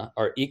phenomena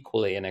are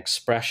equally an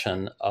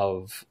expression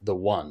of the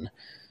one.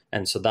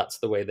 And so that's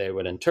the way they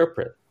would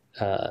interpret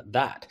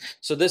that.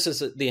 So this is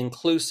the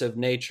inclusive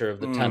nature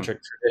of the tantric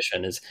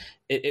tradition. Is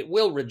it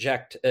will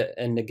reject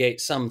and negate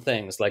some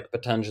things like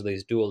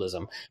Patanjali's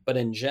dualism, but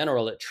in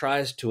general it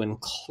tries to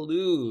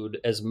include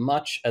as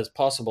much as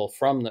possible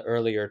from the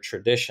earlier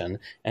tradition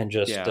and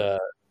just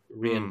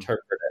reinterpret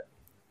it.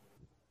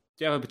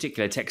 Do you have a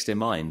particular text in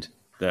mind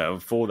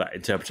for that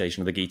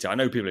interpretation of the Gita? I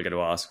know people are going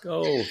to ask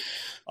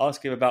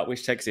him about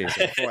which text it is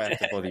before I have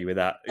to bother you with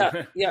that.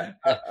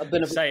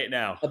 Say it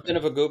now.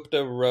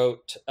 Abhinavagupta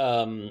wrote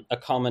a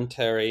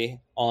commentary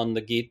on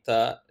the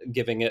Gita,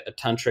 giving it a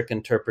tantric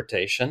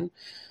interpretation,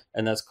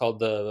 and that's called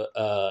the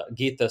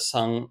Gita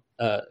Sangraharta.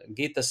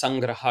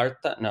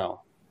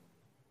 No,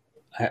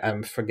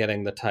 I'm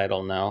forgetting the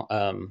title now.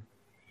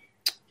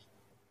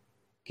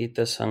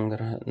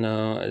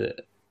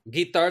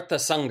 Gitartha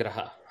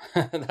Sangraha.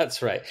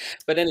 That's right.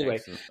 But anyway,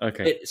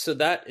 so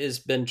that has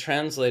been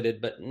translated,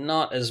 but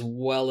not as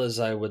well as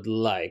I would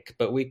like.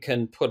 But we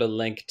can put a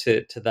link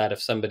to that if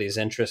somebody's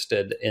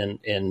interested in.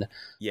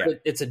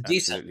 It's a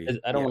decent.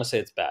 I don't want to say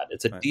it's bad.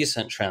 It's a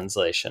decent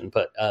translation,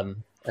 but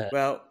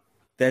well,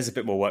 there's a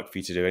bit more work for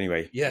you to do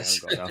anyway. Yes,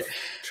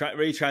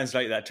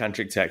 retranslate that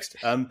tantric text.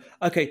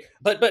 Okay,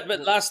 but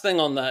last thing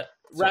on that.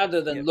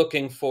 Rather than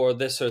looking for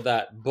this or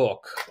that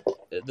book,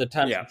 the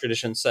tantric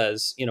tradition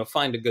says,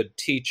 find a good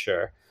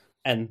teacher,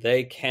 and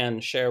they can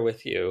share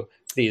with you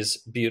these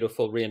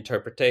beautiful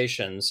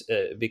reinterpretations,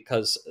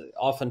 because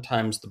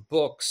oftentimes the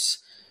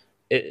books,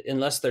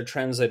 unless they're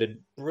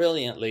translated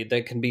brilliantly,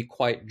 they can be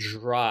quite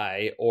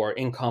dry or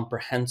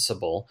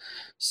incomprehensible.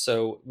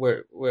 So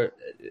we're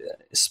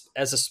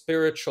as a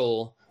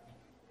spiritual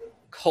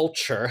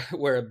culture,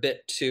 we're a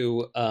bit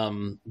too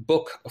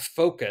book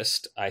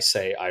focused, I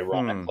say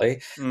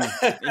ironically.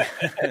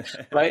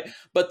 Right?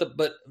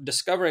 But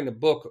discovering a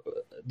book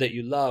that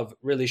you love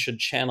really should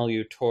channel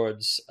you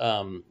towards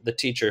the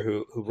teacher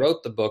who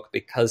wrote the book,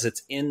 because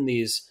it's in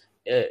these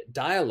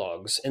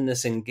dialogues, in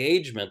this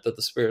engagement, that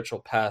the spiritual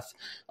path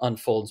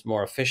unfolds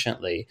more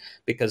efficiently.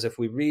 Because if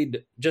we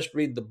just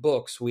read the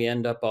books, we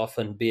end up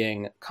often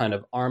being kind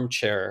of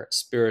armchair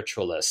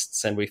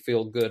spiritualists, and we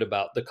feel good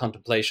about the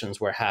contemplations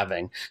we're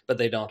having, but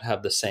they don't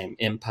have the same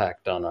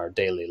impact on our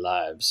daily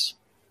lives.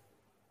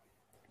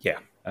 Yeah,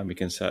 and we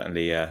can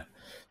certainly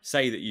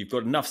say that you've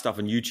got enough stuff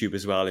on YouTube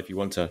as well. If you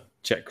want to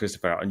check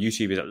Christopher out on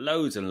YouTube, he's got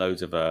loads and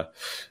loads of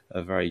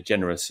very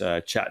generous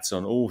chats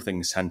on all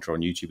things Tantra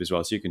on YouTube as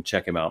well. So you can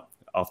check him out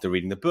after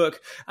reading the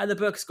book. And the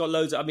book's got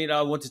loads. I mean,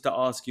 I wanted to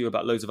ask you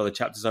about loads of other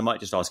chapters. I might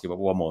just ask you about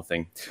one more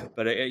thing.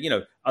 But,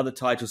 other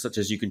titles such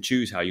as You Can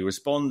Choose How You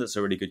Respond. That's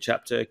a really good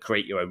chapter.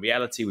 Create Your Own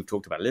Reality. We've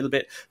talked about a little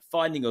bit.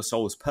 Finding Your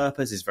Soul's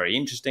Purpose is very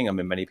interesting. I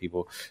mean, many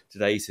people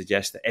today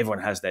suggest that everyone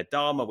has their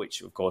Dharma,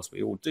 which, of course,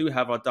 we all do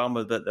have our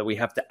Dharma, that we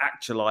have to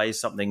actualize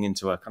something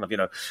into a kind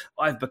of,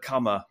 I've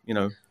become a,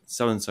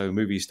 so-and-so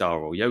movie star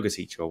or yoga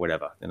teacher or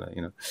whatever.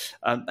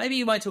 Maybe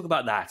you might talk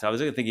about that. I was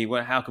thinking,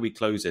 well, how can we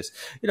close this?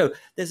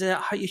 There's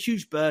a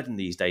huge burden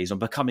these days on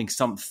becoming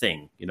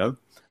something,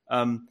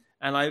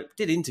 and I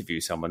did interview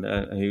someone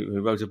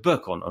who wrote a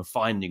book on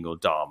finding your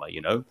Dharma,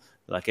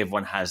 like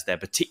everyone has their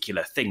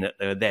particular thing,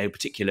 that their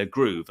particular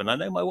groove. And I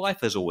know my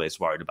wife is always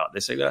worried about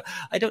this.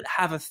 I don't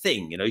have a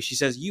thing, she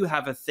says, you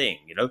have a thing,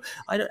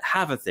 I don't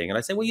have a thing. And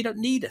I say, well, you don't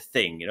need a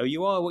thing,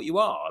 you are what you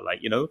are,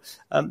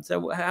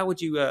 so how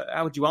would you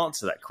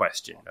answer that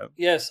question?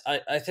 Yes,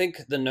 I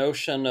think the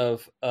notion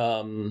of,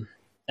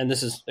 and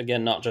this is,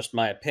 again, not just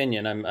my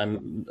opinion,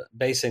 I'm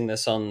basing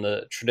this on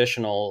the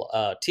traditional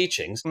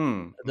teachings.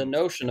 The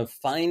notion of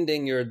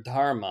finding your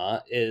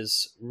Dharma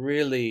is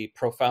really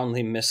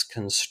profoundly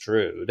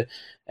misconstrued.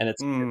 And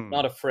it's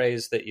not a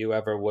phrase that you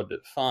ever would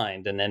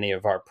find in any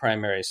of our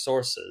primary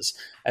sources,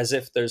 as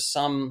if there's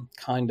some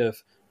kind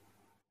of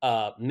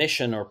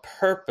mission or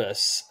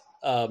purpose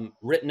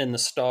written in the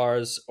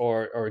stars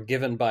or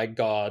given by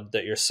God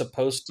that you're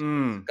supposed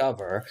to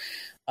discover.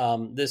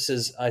 This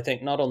is, I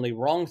think, not only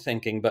wrong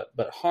thinking,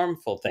 but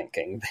harmful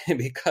thinking,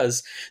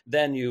 because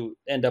then you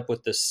end up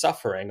with this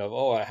suffering of,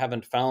 I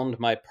haven't found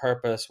my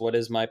purpose. What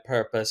is my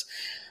purpose?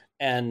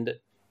 And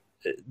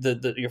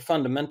your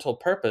fundamental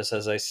purpose,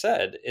 as I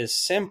said, is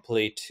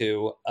simply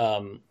to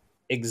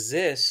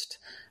exist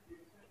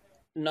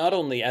not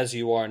only as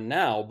you are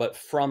now, but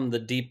from the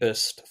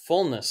deepest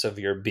fullness of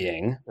your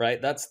being,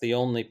 right? That's the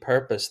only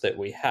purpose that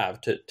we have,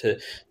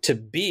 to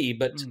be,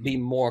 but to be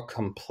more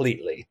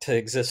completely, to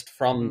exist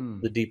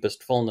from the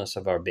deepest fullness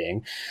of our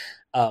being.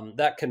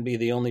 That can be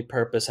the only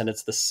purpose, and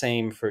it's the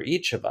same for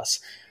each of us.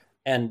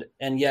 And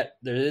yet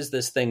there is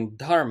this thing,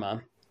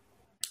 Dharma,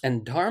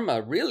 and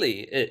Dharma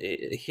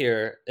really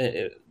here,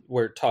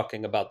 we're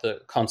talking about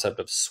the concept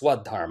of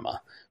Swadharma,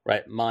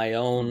 right? My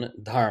own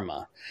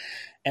Dharma.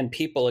 And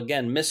people,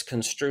 again,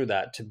 misconstrue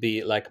that to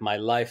be like my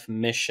life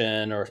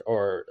mission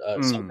or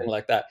something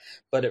like that.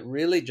 But it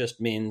really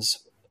just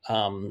means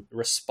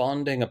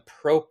responding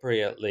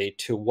appropriately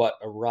to what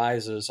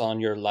arises on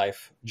your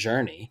life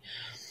journey.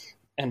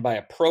 And by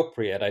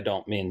appropriate, I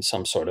don't mean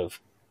some sort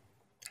of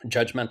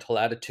judgmental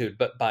attitude,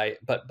 but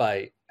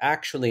by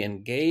actually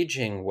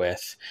engaging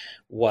with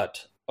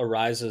what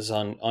arises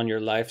on your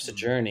life's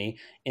journey,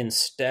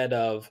 instead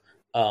of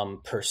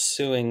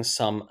pursuing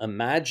some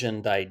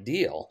imagined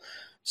ideal.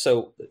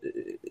 So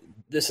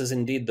this is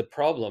indeed the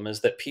problem,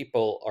 is that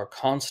people are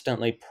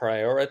constantly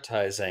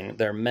prioritizing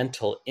their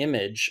mental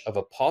image of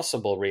a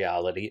possible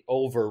reality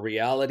over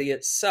reality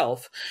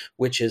itself,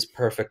 which is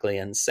perfectly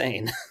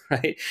insane,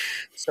 right?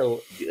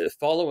 So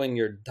following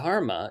your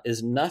Dharma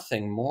is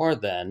nothing more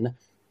than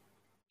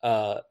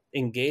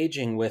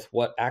engaging with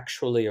what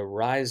actually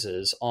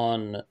arises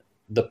on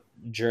the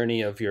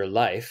journey of your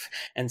life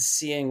and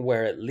seeing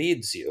where it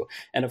leads you.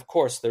 And of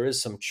course, there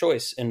is some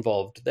choice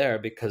involved there,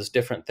 because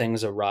different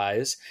things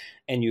arise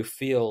and you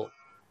feel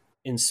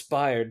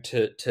inspired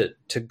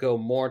to go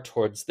more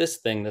towards this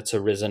thing that's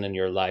arisen in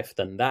your life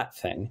than that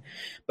thing.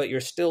 But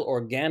you're still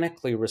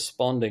organically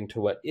responding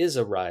to what is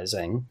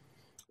arising,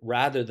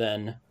 rather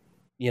than,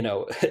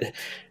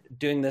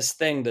 doing this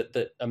thing that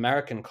the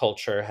American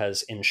culture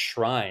has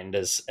enshrined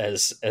as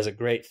a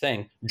great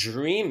thing,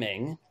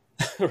 dreaming.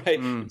 Right?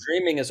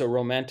 Dreaming is a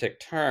romantic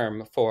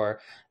term for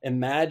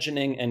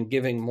imagining and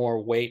giving more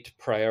weight,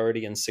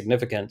 priority, and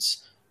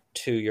significance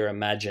to your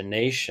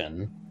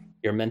imagination,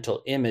 your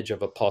mental image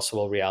of a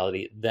possible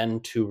reality, than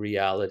to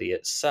reality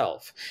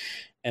itself.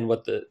 And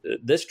what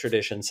this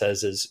tradition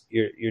says is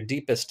your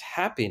deepest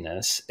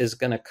happiness is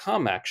going to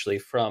come actually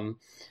from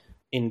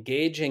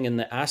engaging in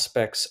the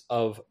aspects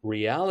of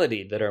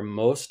reality that are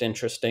most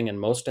interesting and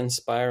most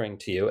inspiring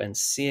to you, and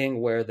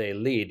seeing where they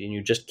lead. And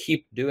you just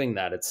keep doing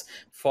that. It's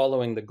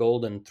following the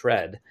golden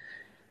thread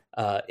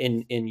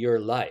in your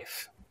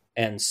life.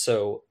 And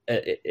so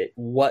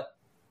what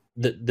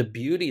the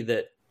beauty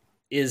that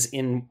is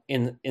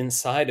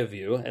inside of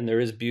you, and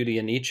there is beauty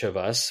in each of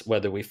us,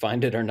 whether we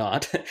find it or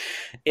not,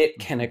 it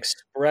can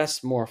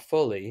express more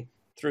fully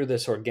through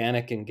this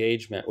organic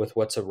engagement with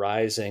what's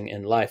arising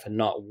in life, and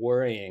not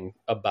worrying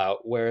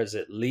about where is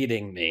it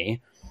leading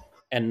me,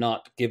 and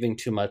not giving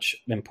too much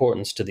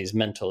importance to these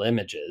mental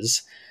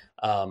images,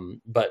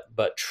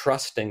 but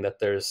trusting that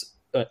there's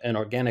an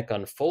organic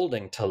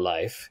unfolding to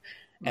life,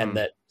 and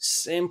that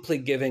simply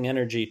giving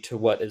energy to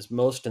what is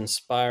most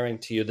inspiring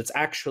to you, that's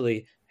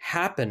actually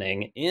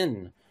happening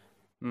in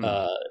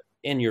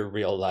your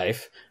real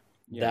life.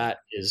 Yeah.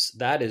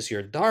 That is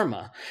your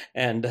dharma.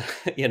 And,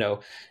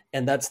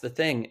 and that's the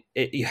thing.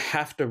 You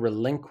have to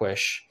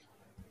relinquish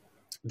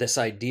this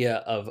idea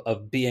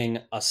of being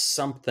a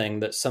something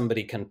that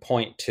somebody can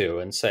point to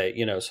and say,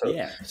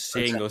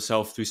 seeing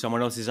yourself through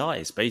someone else's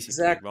eyes, basically,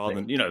 exactly. rather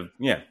than,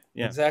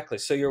 Exactly.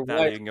 So your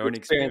wife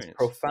experience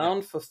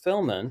profound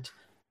fulfillment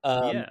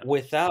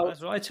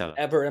without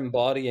ever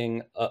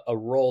embodying a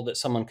role that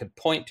someone could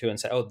point to and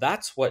say, oh,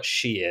 that's what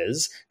she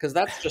is, because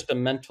that's just a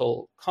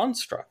mental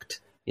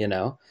construct,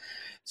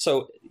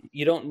 So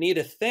you don't need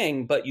a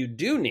thing, but you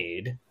do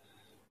need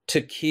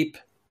to keep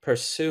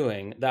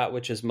pursuing that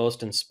which is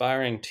most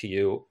inspiring to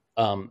you,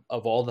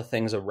 of all the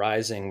things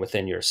arising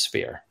within your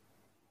sphere.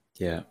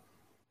 Yeah.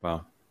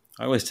 Well,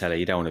 I always tell her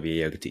you don't want to be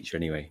a yoga teacher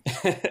anyway.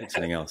 It's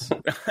something else.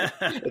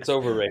 It's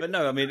overrated. But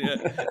no, I mean,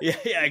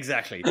 yeah,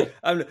 exactly.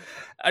 And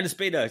it's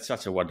been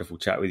such a wonderful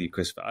chat with you,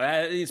 Christopher.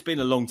 It's been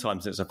a long time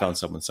since I found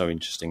someone so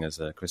interesting as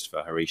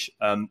Christopher Harish.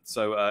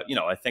 So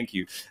I thank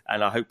you,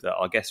 and I hope that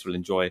our guests will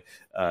enjoy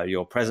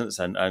your presence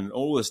and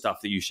all the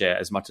stuff that you share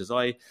as much as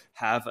I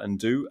have and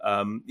do.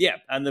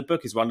 And the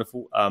book is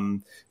wonderful.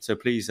 So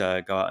please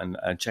go out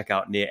and check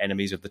out Near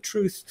Enemies of the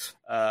Truth.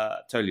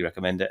 Totally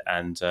recommend it.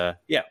 And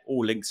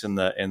all links in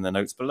the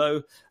notes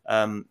below.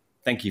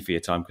 Thank you for your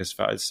time,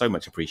 Christopher. It's so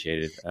much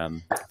appreciated.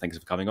 Thanks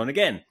for coming on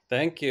again.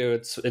 Thank you.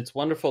 It's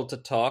wonderful to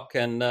talk,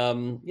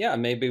 and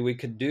maybe we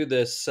could do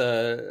this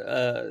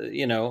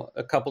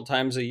a couple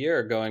times a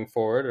year going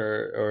forward,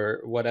 or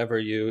whatever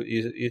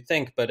you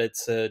think. But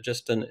it's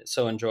just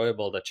so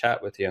enjoyable to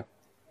chat with you.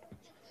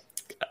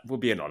 It will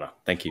be an honor.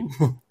 Thank you.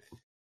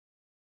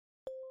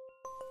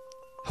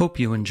 Hope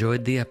you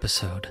enjoyed the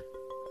episode.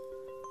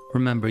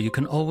 Remember, you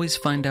can always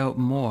find out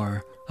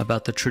more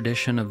about the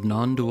tradition of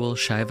non-dual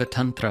Shaiva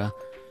Tantra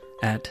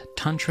at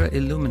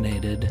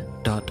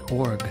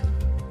tantrailluminated.org,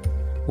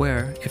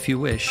 where, if you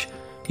wish,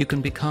 you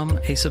can become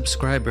a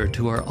subscriber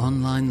to our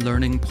online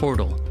learning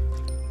portal,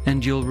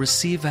 and you'll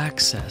receive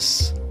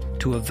access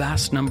to a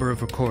vast number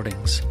of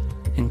recordings,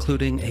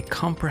 including a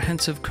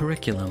comprehensive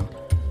curriculum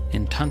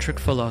in tantric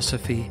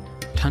philosophy,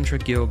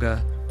 tantric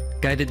yoga,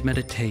 guided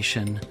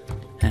meditation,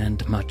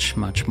 and much,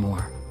 much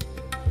more.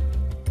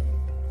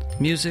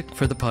 Music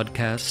for the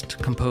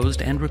podcast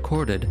composed and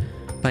recorded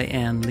by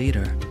Ann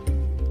Leader.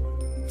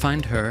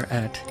 Find her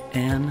at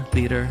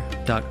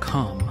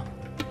annleader.com.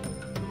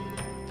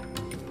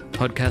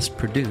 Podcast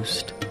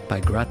produced by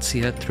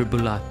Grazia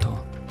Tribulato.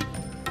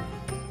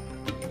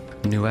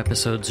 New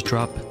episodes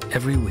drop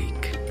every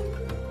week,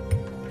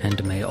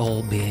 and may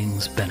all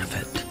beings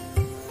benefit.